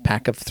phones,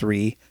 pack of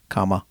 3,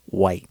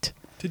 white.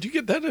 Did you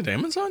get that at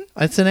Amazon?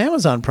 It's an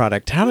Amazon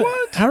product. How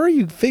are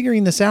you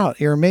figuring this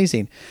out? You're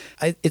amazing.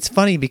 It's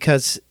funny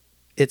because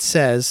it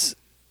says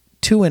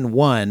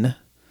 2-in-1,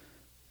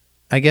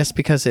 I guess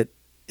because it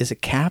is a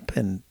cap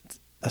and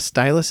a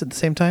stylus at the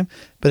same time,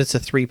 but it's a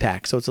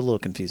 3-pack, so it's a little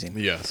confusing.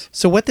 Yes.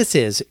 So what this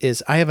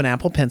is I have an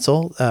Apple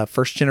Pencil,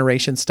 first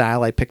generation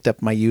style. I picked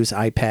up my used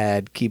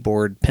iPad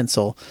keyboard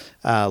pencil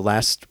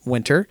last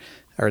winter,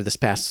 or this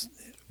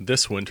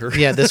winter.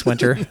 Yeah, this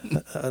winter.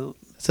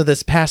 So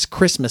this past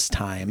Christmas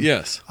time,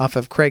 yes, off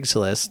of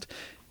Craigslist,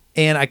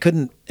 and I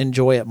couldn't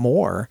enjoy it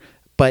more,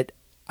 but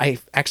I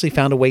actually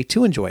found a way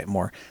to enjoy it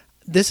more.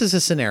 This is a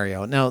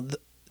scenario. Now,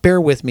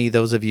 bear with me,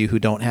 those of you who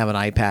don't have an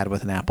iPad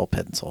with an Apple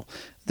Pencil.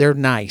 They're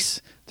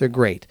nice. They're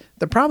great.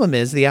 The problem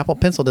is the Apple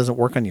Pencil doesn't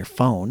work on your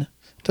phone.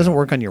 It doesn't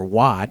work on your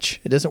watch.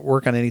 It doesn't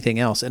work on anything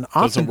else. And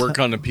doesn't work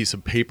on a piece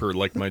of paper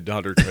like my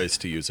daughter tries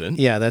to use it.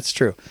 Yeah, that's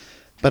true.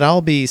 But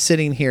I'll be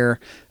sitting here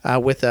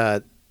with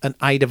an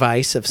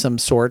iDevice of some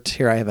sort.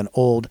 Here I have an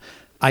old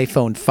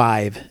iPhone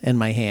 5 in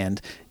my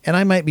hand, and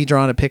I might be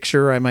drawing a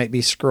picture. I might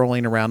be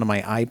scrolling around on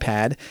my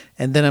iPad,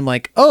 and then I'm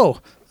like, oh,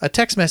 a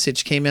text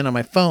message came in on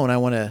my phone. I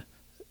want to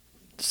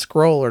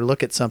scroll or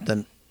look at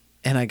something,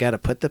 and I got to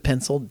put the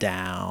pencil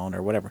down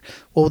or whatever.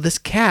 Well, this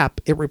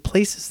cap, it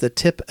replaces the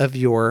tip of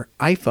your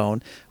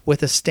iPhone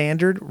with a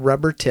standard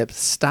rubber tip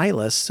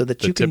stylus so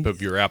that you can... The tip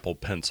of your Apple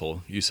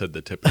Pencil. You said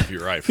the tip of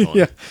your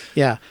iPhone.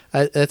 Yeah.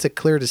 That's a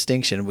clear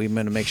distinction. We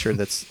want to make sure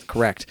that's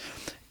correct.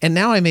 And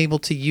now I'm able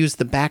to use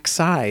the back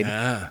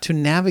side to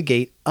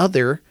navigate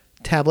other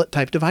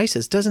tablet-type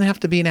devices. Doesn't have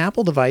to be an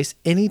Apple device.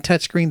 Any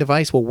touchscreen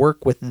device will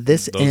work with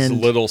this end.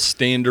 Those little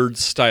standard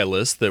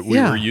stylus that we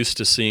were used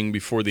to seeing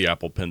before the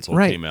Apple Pencil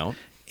came out.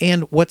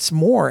 And what's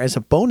more, as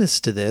a bonus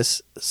to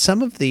this,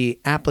 some of the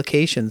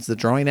applications, the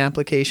drawing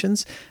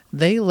applications,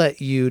 they let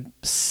you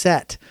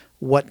set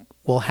what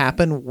will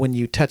happen when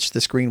you touch the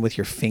screen with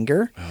your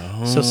finger.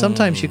 Oh. So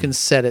sometimes you can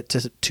set it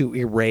to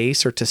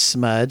erase or to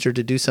smudge or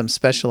to do some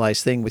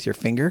specialized thing with your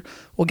finger.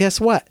 Well,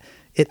 guess what?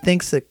 It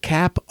thinks the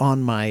cap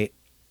on my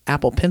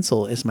Apple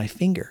Pencil is my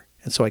finger.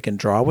 And so I can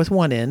draw with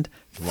one end,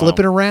 flip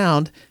it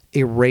around,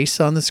 erase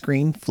on the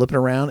screen, flip it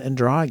around, and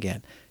draw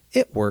again.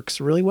 It works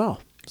really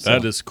well. So,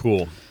 that is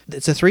cool.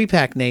 It's a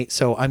 3-pack, Nate,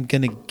 so I'm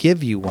going to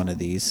give you one of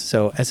these.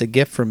 So as a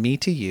gift from me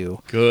to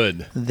you.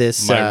 Good.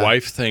 My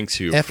wife thanks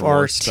you FRTMA for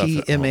more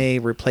stuff at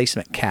home.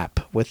 replacement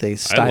cap with a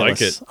stylus. I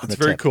like it. It's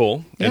very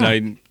cool.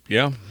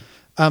 Yeah.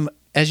 And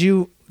as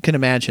you can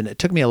imagine, it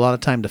took me a lot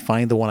of time to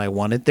find the one I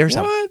wanted. There's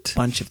a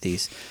bunch of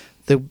these.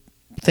 The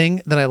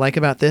thing that I like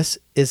about this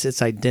is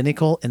it's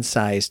identical in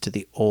size to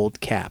the old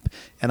cap.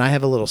 And I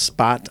have a little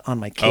spot on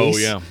my case. Oh,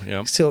 yeah,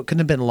 yeah. So it couldn't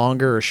have been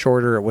longer or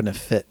shorter. It wouldn't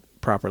have fit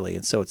properly.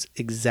 And so it's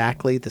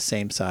exactly the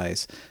same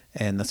size.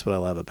 And that's what I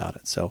love about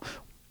it. So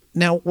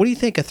now, what do you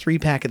think a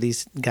 3-pack of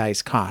these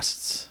guys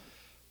costs?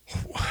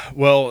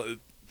 Well,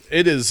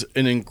 it is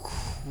an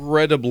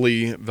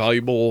incredibly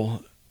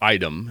valuable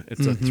item.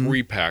 It's a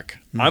 3-pack.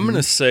 I'm going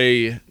to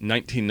say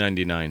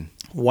 $19.99.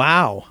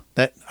 Wow.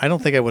 That I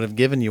don't think I would have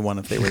given you one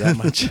if they were that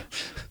much.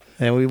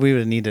 And we would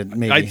have needed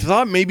maybe. I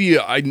thought maybe,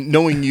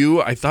 knowing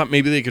you, I thought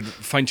maybe they could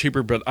find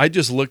cheaper, but I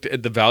just looked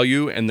at the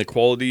value and the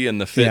quality and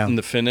the fit and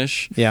the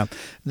finish. Yeah.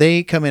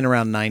 They come in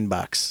around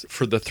 $9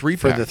 For the 3-pack?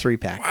 for the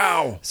 3-pack.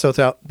 Wow. So it's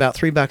about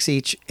 $3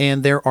 each.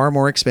 And there are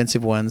more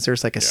expensive ones.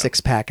 There's like a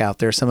 6-pack out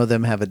there. Some of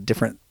them have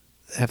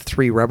have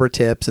 3 rubber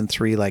tips and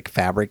 3 like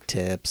fabric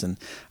tips. And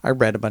I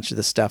read a bunch of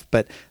this stuff.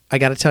 But I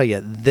got to tell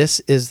you, this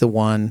is the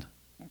one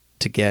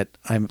to get.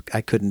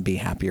 I couldn't be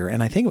happier.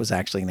 And I think it was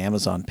actually an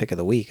Amazon pick of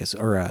the week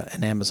or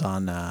an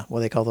Amazon, what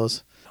do they call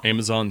those?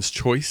 Amazon's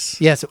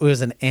Choice? Yes, it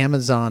was an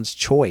Amazon's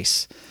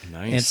Choice.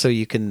 Nice. And so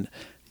you can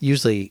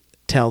usually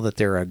tell that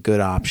they're a good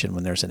option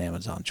when there's an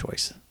Amazon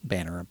Choice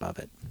banner above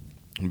it.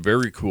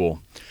 Very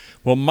cool.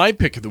 Well, my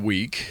pick of the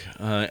week,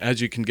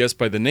 as you can guess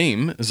by the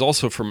name, is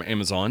also from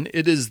Amazon.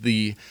 It is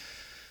the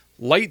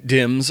Light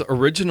Dims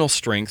Original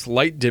Strength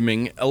Light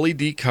Dimming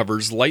LED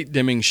Covers Light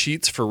Dimming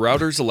Sheets for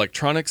Routers,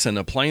 Electronics, and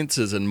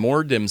Appliances and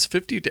More. Dims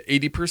 50 to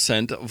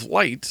 80% of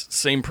light.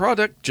 Same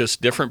product,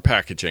 just different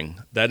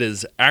packaging. That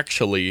is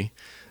actually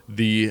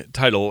the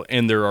title,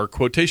 and there are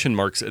quotation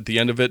marks at the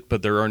end of it,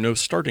 but there are no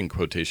starting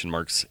quotation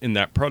marks in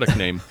that product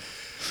name.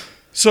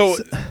 So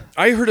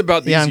I heard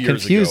about these years ago. I'm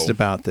confused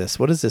about this.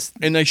 What is this?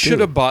 And I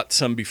should have bought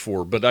some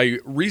before, but I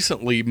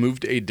recently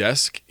moved a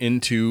desk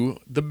into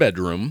the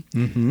bedroom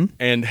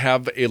and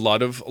have a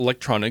lot of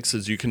electronics,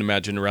 as you can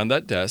imagine, around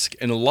that desk.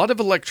 And a lot of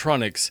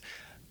electronics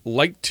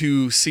like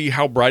to see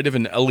how bright of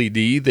an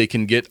LED they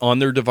can get on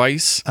their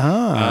device,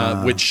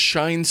 which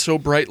shines so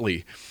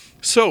brightly.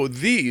 So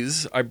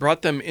these, I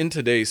brought them in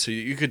today so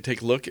you could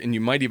take a look, and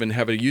you might even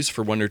have a use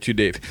for one or two,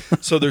 Dave.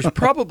 So there's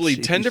probably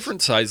 10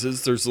 different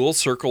sizes. There's little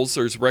circles,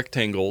 there's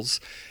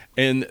rectangles,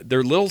 and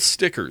they're little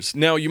stickers.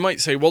 Now, you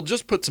might say, well,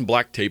 just put some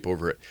black tape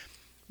over it.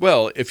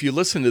 Well, if you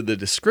listen to the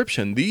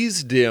description,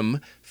 these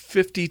dim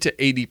 50 to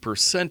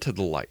 80% of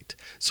the light.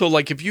 So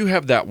like if you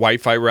have that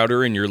Wi-Fi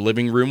router in your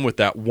living room with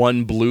that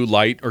one blue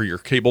light or your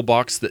cable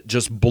box that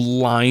just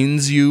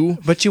blinds you.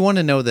 But you want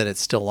to know that it's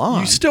still on.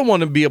 You still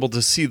want to be able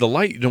to see the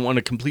light. You don't want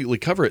to completely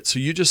cover it. So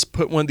you just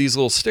put one of these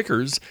little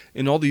stickers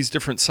in all these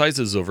different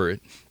sizes over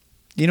it.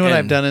 You know what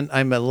I've done? And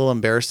I'm a little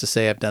embarrassed to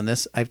say I've done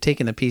this. I've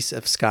taken a piece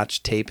of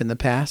Scotch tape in the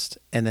past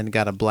and then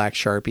got a black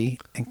Sharpie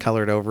and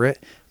colored over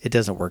it. It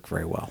doesn't work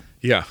very well.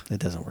 Yeah. It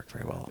doesn't work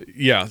very well.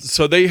 Yeah.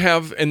 So they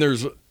have, and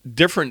there's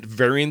different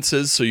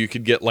variances. So you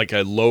could get like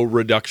a low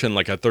reduction,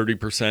 like a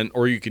 30%,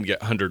 or you can get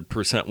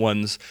 100%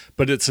 ones.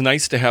 But it's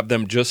nice to have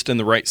them just in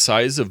the right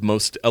size of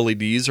most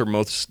LEDs or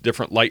most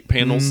different light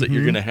panels that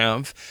you're going to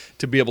have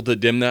to be able to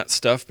dim that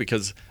stuff,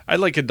 because I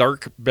like a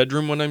dark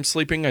bedroom when I'm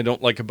sleeping. I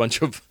don't like a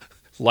bunch of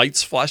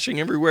lights flashing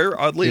everywhere,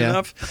 oddly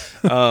enough.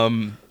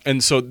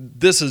 And so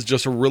this is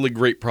just a really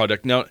great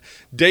product. Now,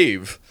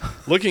 Dave,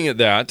 looking at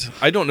that,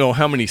 I don't know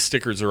how many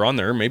stickers are on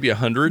there, maybe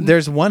 100?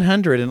 There's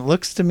 100, and it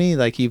looks to me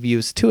like you've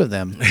used 2 of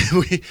them.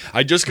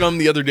 I just got them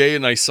the other day,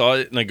 and I saw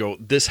it, and I go,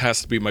 this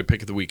has to be my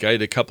pick of the week. I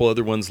had a couple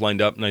other ones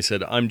lined up, and I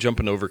said, I'm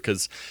jumping over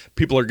because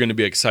people are going to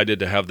be excited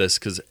to have this,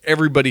 because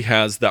everybody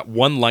has that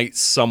one light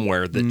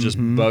somewhere that just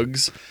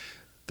bugs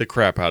the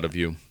crap out of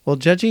you. Well,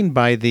 judging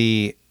by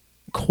the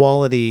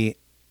quality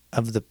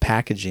of the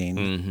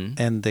packaging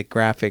and the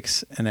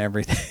graphics and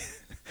everything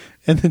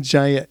and the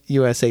giant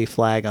USA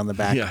flag on the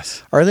back.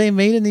 Yes. Are they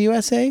made in the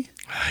USA?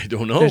 I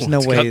don't know. There's no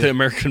it's way. got the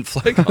American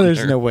flag on There's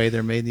there. no way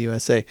they're made in the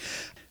USA.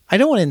 I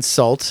don't want to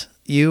insult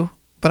you,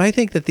 but I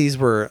think that these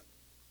were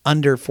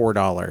under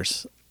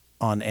 $4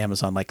 on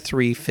Amazon, like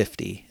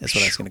 $3.50 is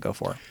what I was going to go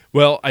for.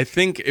 Well, I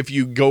think if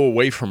you go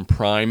away from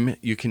Prime,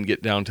 you can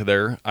get down to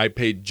there. I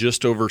paid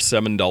just over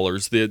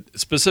 $7. The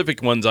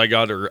specific ones I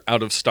got are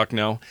out of stock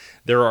now.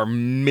 There are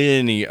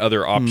many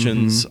other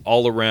options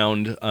all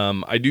around.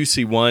 I do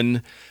see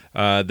one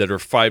that are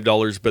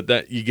 $5, but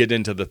that you get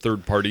into the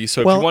third party.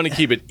 So if you want to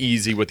keep it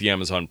easy with the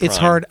Amazon Prime. It's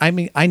hard. I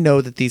mean, I know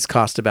that these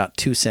cost about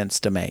 2 cents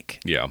to make.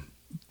 Yeah.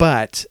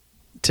 But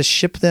to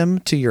ship them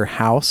to your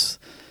house,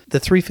 the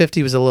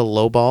 $3.50 was a little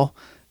lowball.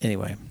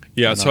 Anyway.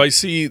 Yeah, so I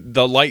see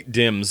the light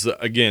dims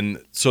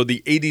again. So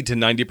the 80 to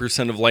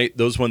 90% of light,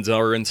 those ones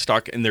are in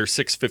stock, and they're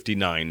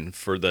 $6.59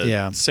 for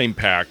the same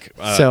pack.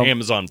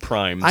 Amazon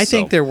Prime. I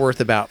think they're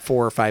worth about $4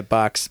 or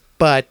 $5,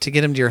 But to get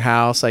them to your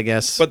house, I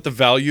guess. But the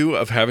value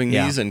of having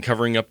Yeah. these and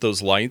covering up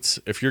those lights,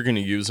 if you're going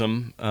to use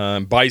them,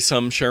 buy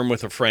some, share them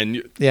with a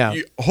friend. Yeah.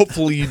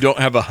 Hopefully you don't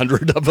have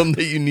 100 of them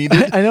that you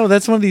needed. I know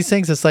that's one of these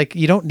things. It's like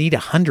you don't need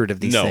 100 of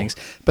these No. things,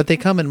 but they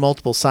come in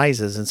multiple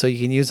sizes, and so you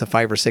can use the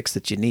 5 or 6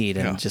 that you need,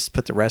 and just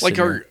put the rest. Like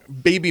in our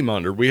baby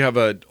monitor. We have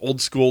a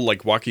old school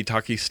like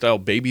walkie-talkie style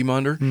baby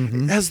monitor.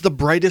 Mm-hmm. It has the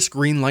brightest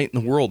green light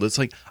in the world. It's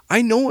like,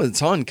 I know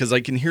it's on because I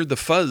can hear the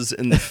fuzz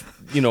and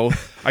the,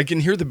 I can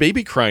hear the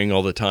baby crying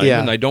all the time Yeah.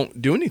 and I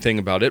don't do anything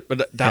about it.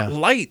 But that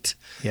light.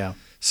 Yeah.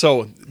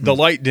 So the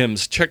light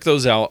dims, check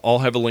those out. I'll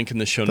have a link in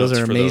the show notes Those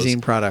are for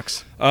amazing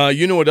products.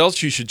 You know what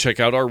else you should check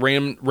out? Our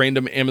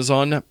random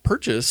Amazon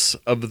purchase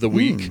of the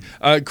week.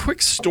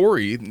 Quick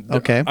story that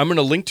Okay. I'm going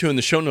to link to in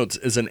the show notes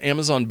is an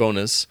Amazon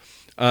bonus.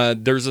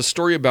 There's a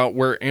story about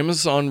where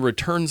Amazon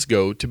returns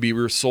go to be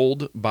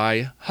resold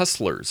by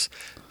hustlers.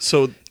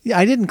 So Yeah,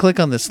 I didn't click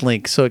on this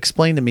link, so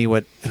explain to me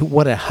what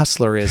a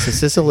hustler is. Is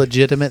this a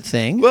legitimate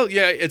thing? well,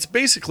 yeah, it's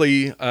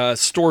basically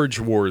storage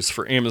wars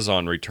for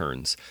Amazon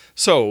returns.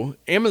 So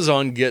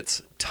Amazon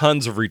gets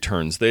tons of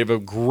returns. They have a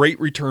great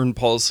return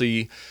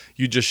policy.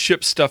 You just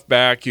ship stuff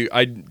back.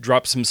 I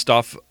drop some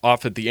stuff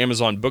off at the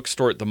Amazon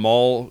bookstore at the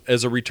mall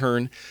as a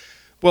return.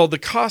 Well, the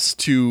cost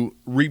to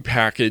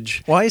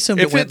repackage. Well, I assumed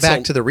it if went it's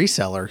back to the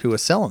reseller who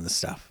was selling the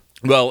stuff.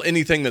 Well,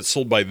 anything that's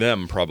sold by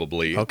them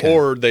probably, Okay.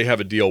 or they have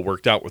a deal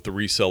worked out with the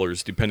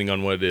resellers, depending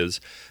on what it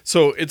is.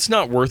 So it's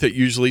not worth it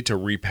usually to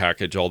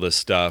repackage all this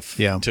stuff,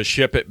 Yeah. to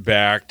ship it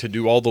back, to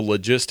do all the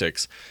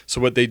logistics.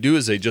 So what they do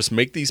is they just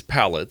make these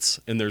pallets,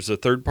 and there's a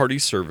third-party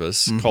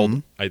service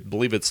called, I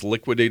believe it's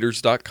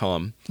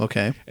liquidators.com.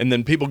 Okay. And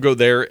then people go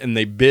there and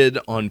they bid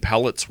on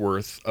pallets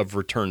worth of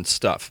returned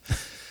stuff.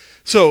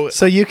 So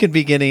So you could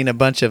be getting a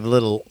bunch of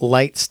little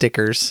light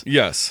stickers,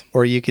 yes.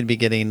 or you could be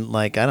getting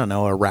like, I don't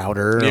know, a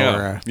router or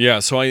a, Yeah.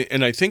 So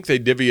I think they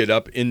divvy it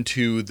up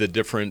into the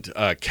different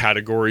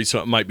categories. So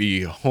it might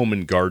be home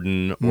and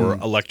garden or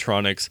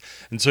electronics,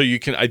 and so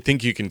I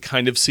think you can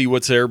kind of see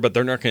what's there, but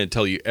they're not going to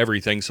tell you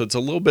everything. So it's a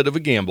little bit of a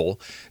gamble.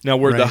 Now,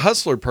 where the Right.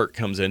 hustler part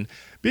comes in.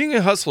 Being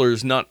a hustler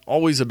is not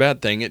always a bad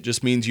thing. It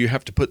just means you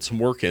have to put some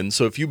work in.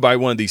 So if you buy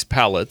one of these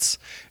pallets,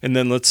 and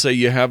then let's say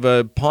you have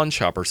a pawn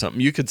shop or something,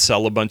 you could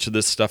sell a bunch of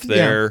this stuff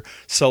there,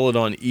 sell it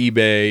on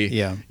eBay.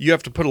 Yeah. You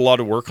have to put a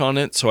lot of work on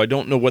it. So I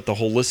don't know what the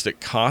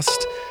holistic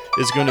cost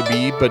is going to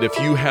be, but if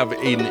you have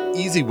an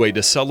easy way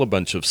to sell a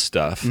bunch of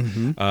stuff,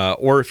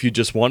 or if you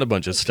just want a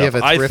bunch of you stuff,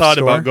 have a I thrift thought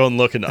store? about going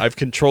looking. I've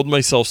controlled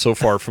myself so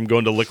far from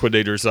going to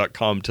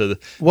liquidators.com to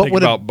What think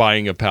would about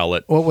buying a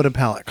pallet. what would a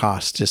pallet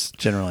cost, just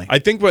generally? I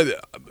think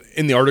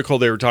in the article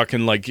they were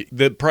talking like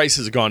the price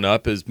has gone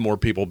up as more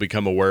people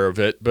become aware of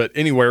it, but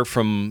anywhere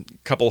from a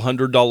couple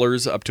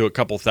 $100 up to a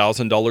couple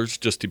 $1,000,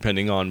 just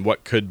depending on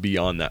what could be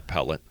on that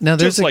pallet. Now,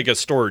 there's just like a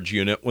storage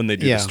unit when they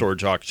do Yeah. the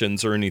storage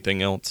auctions or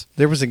anything else.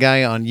 There was a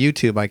guy on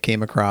YouTube I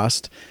came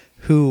across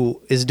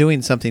who is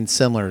doing something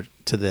similar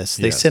to this.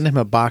 They Yes. send him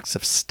a box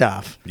of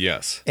stuff,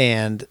 Yes.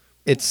 and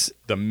it's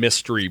The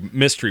mystery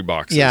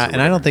boxes. yeah, or and I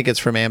whatever. don't think it's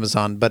from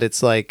Amazon, but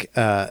it's like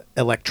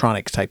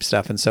electronics type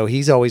stuff. And so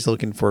he's always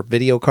looking for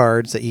video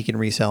cards that he can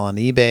resell on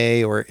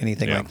eBay or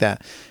anything Yeah. like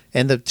that.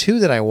 And the two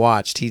that I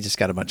watched, he just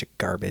got a bunch of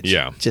garbage.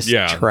 Yeah. Just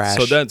yeah. trash.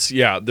 So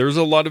there's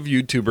a lot of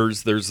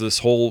YouTubers. There's this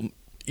whole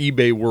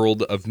eBay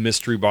world of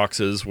mystery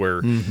boxes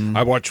where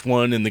I watched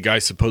one and the guy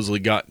supposedly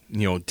got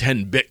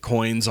 10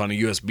 bitcoins on a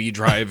USB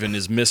drive in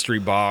his mystery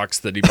box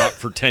that he bought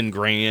for 10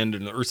 grand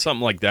or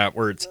something like that,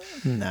 where it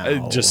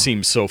just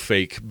seems so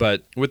fake.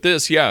 But with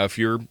this, yeah, if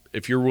you're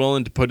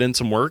willing to put in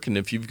some work and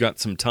if you've got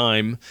some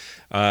time,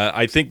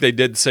 I think they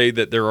did say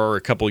that there are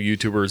a couple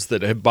YouTubers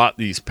that have bought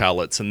these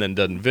pallets and then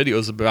done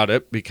videos about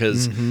it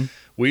because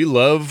we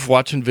love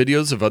watching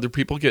videos of other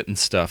people getting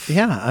stuff.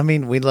 Yeah, I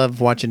mean, we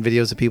love watching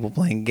videos of people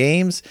playing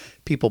games,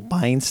 people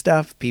buying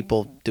stuff,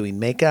 people doing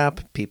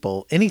makeup,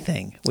 people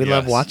anything. We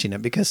love Yes. watching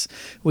it because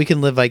we can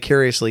live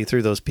vicariously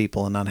through those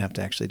people and not have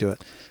to actually do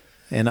it.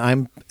 And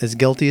I'm as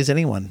guilty as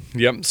anyone.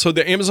 Yep. So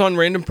the Amazon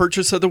random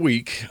purchase of the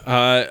week.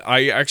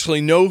 I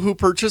actually know who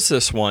purchased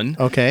this one.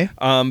 Okay.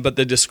 But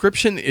the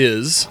description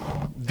is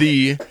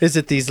the Is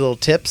it these little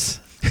tips?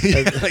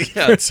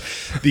 it's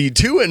the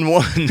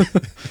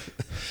 2-in-1.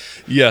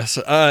 Yes.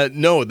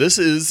 No, this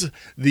is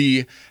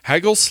the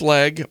Haggle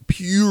Slag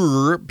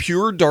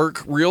pure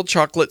dark real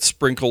chocolate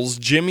sprinkles,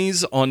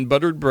 Jimmy's on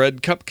buttered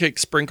bread, cupcake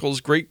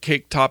sprinkles, great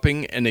cake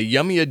topping, and a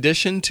yummy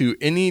addition to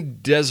any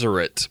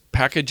dessert.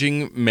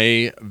 Packaging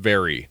may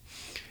vary.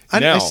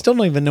 I still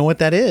don't even know what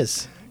that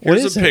is. What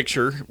Here's is a it?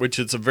 picture, which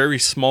it's a very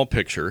small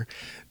picture.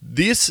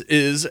 This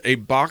is a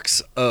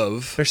box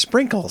of They're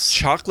sprinkles.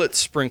 chocolate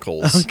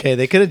sprinkles. Okay,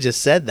 they could have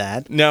just said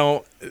that.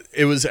 Now,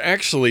 it was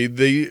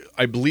actually,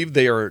 I believe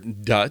they are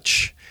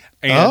Dutch.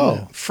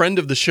 And friend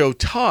of the show,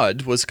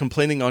 Todd, was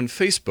complaining on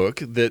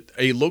Facebook that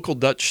a local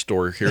Dutch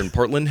store here in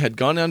Portland had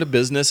gone out of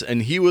business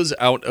and he was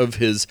out of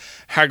his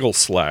Haggle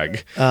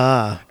Slag.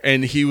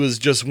 And he was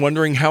just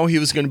wondering how he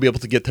was going to be able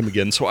to get them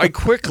again. So I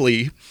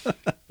quickly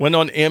went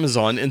on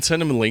Amazon and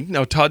sent him a link.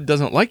 Now, Todd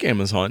doesn't like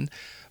Amazon,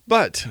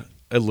 but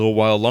a little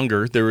while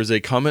longer, there was a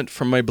comment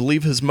from, I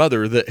believe, his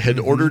mother that had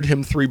ordered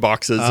him 3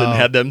 boxes and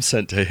had them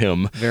sent to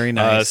him. Very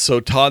nice. So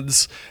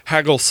Todd's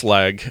haggle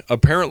slag,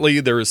 apparently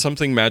there is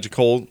something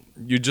magical.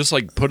 You just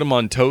like put them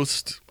on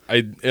toast.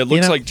 It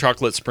looks like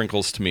chocolate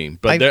sprinkles to me,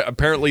 but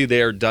apparently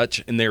they are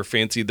Dutch and they're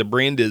fancy. The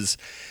brand is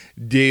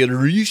De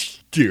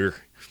Riester.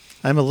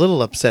 I'm a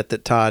little upset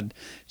that Todd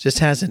just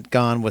hasn't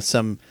gone with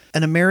an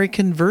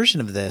American version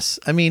of this.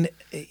 I mean,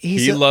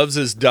 he loves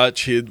his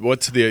Dutch.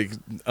 What's the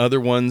other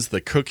ones?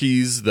 The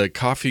cookies, the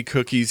coffee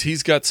cookies.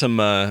 He's got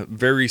some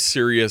very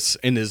serious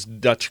in his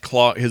Dutch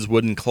his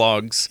wooden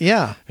clogs.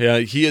 Yeah. Yeah,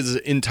 he is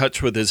in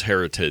touch with his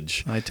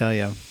heritage. I tell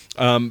you.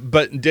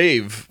 But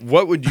Dave,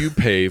 what would you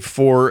pay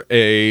for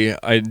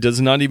it does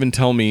not even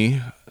tell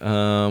me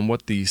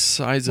what the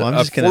size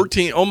of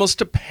 14,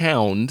 almost a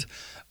pound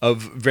of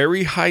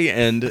very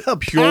high-end,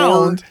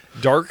 pure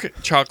dark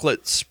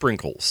chocolate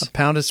sprinkles. A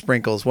pound of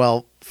sprinkles.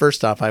 Well,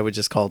 first off, I would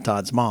just call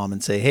Todd's mom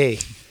and say, hey,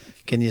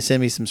 can you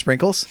send me some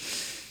sprinkles?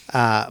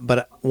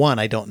 But one,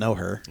 I don't know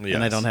her,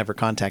 and I don't have her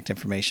contact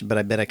information, but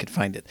I bet I could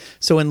find it.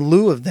 So in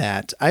lieu of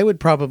that, I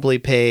would probably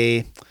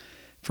pay,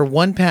 for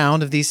 1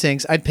 pound of these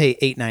things, I'd pay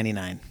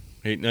 $8.99.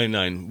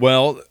 $8.99.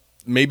 Well,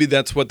 maybe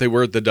that's what they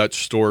were at the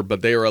Dutch store,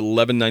 but they are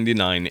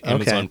 $11.99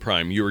 Amazon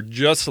Prime. You were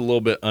just a little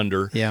bit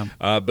under,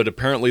 but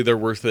apparently they're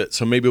worth it.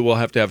 So maybe we'll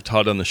have to have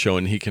Todd on the show,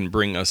 and he can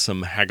bring us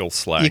some haggle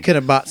slag. You could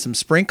have bought some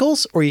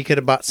sprinkles, or you could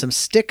have bought some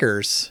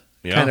stickers,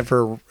 kind of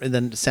for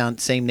the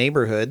same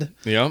neighborhood.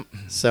 Yeah.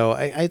 So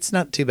it's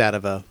not too bad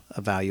of a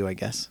value, I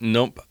guess.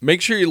 Nope.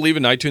 Make sure you leave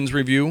an iTunes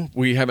review.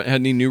 We haven't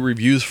had any new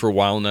reviews for a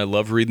while, and I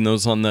love reading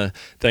those on the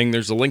thing.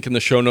 There's a link in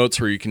the show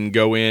notes where you can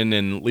go in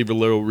and leave a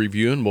little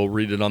review, and we'll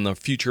read it on the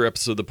future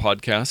episode of the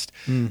podcast.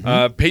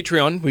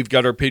 Patreon. We've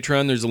got our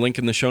Patreon. There's a link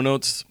in the show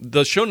notes.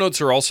 The show notes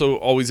are also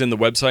always in the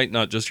website,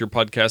 not just your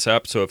podcast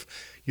app. So if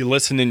you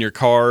listen in your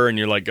car and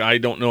you're like, I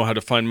don't know how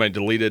to find my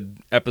deleted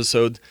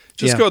episode,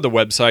 just go to the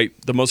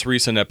website. The most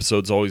recent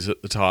episode's always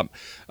at the top.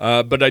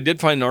 But I did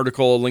find an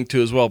article, a link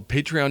to as well.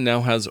 Patreon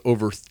now has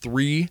over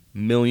 3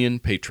 million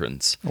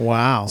patrons.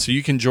 Wow. So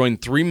you can join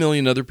 3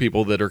 million other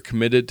people that are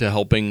committed to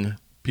helping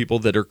people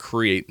that are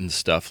creating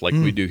stuff like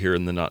we do here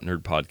in the Not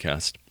Nerd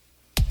podcast.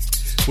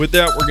 With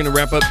that, we're going to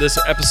wrap up this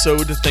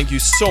episode. Thank you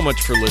so much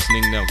for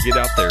listening. Now get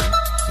out there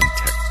and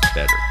tech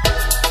better.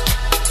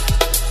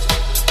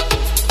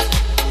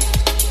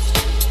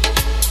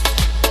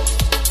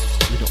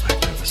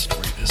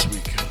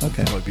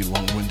 Okay. It might be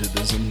long-winded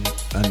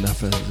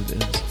enough as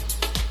it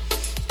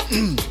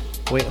is.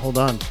 Wait, hold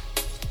on.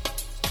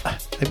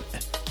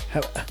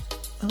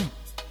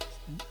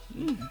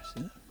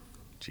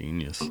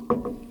 Genius.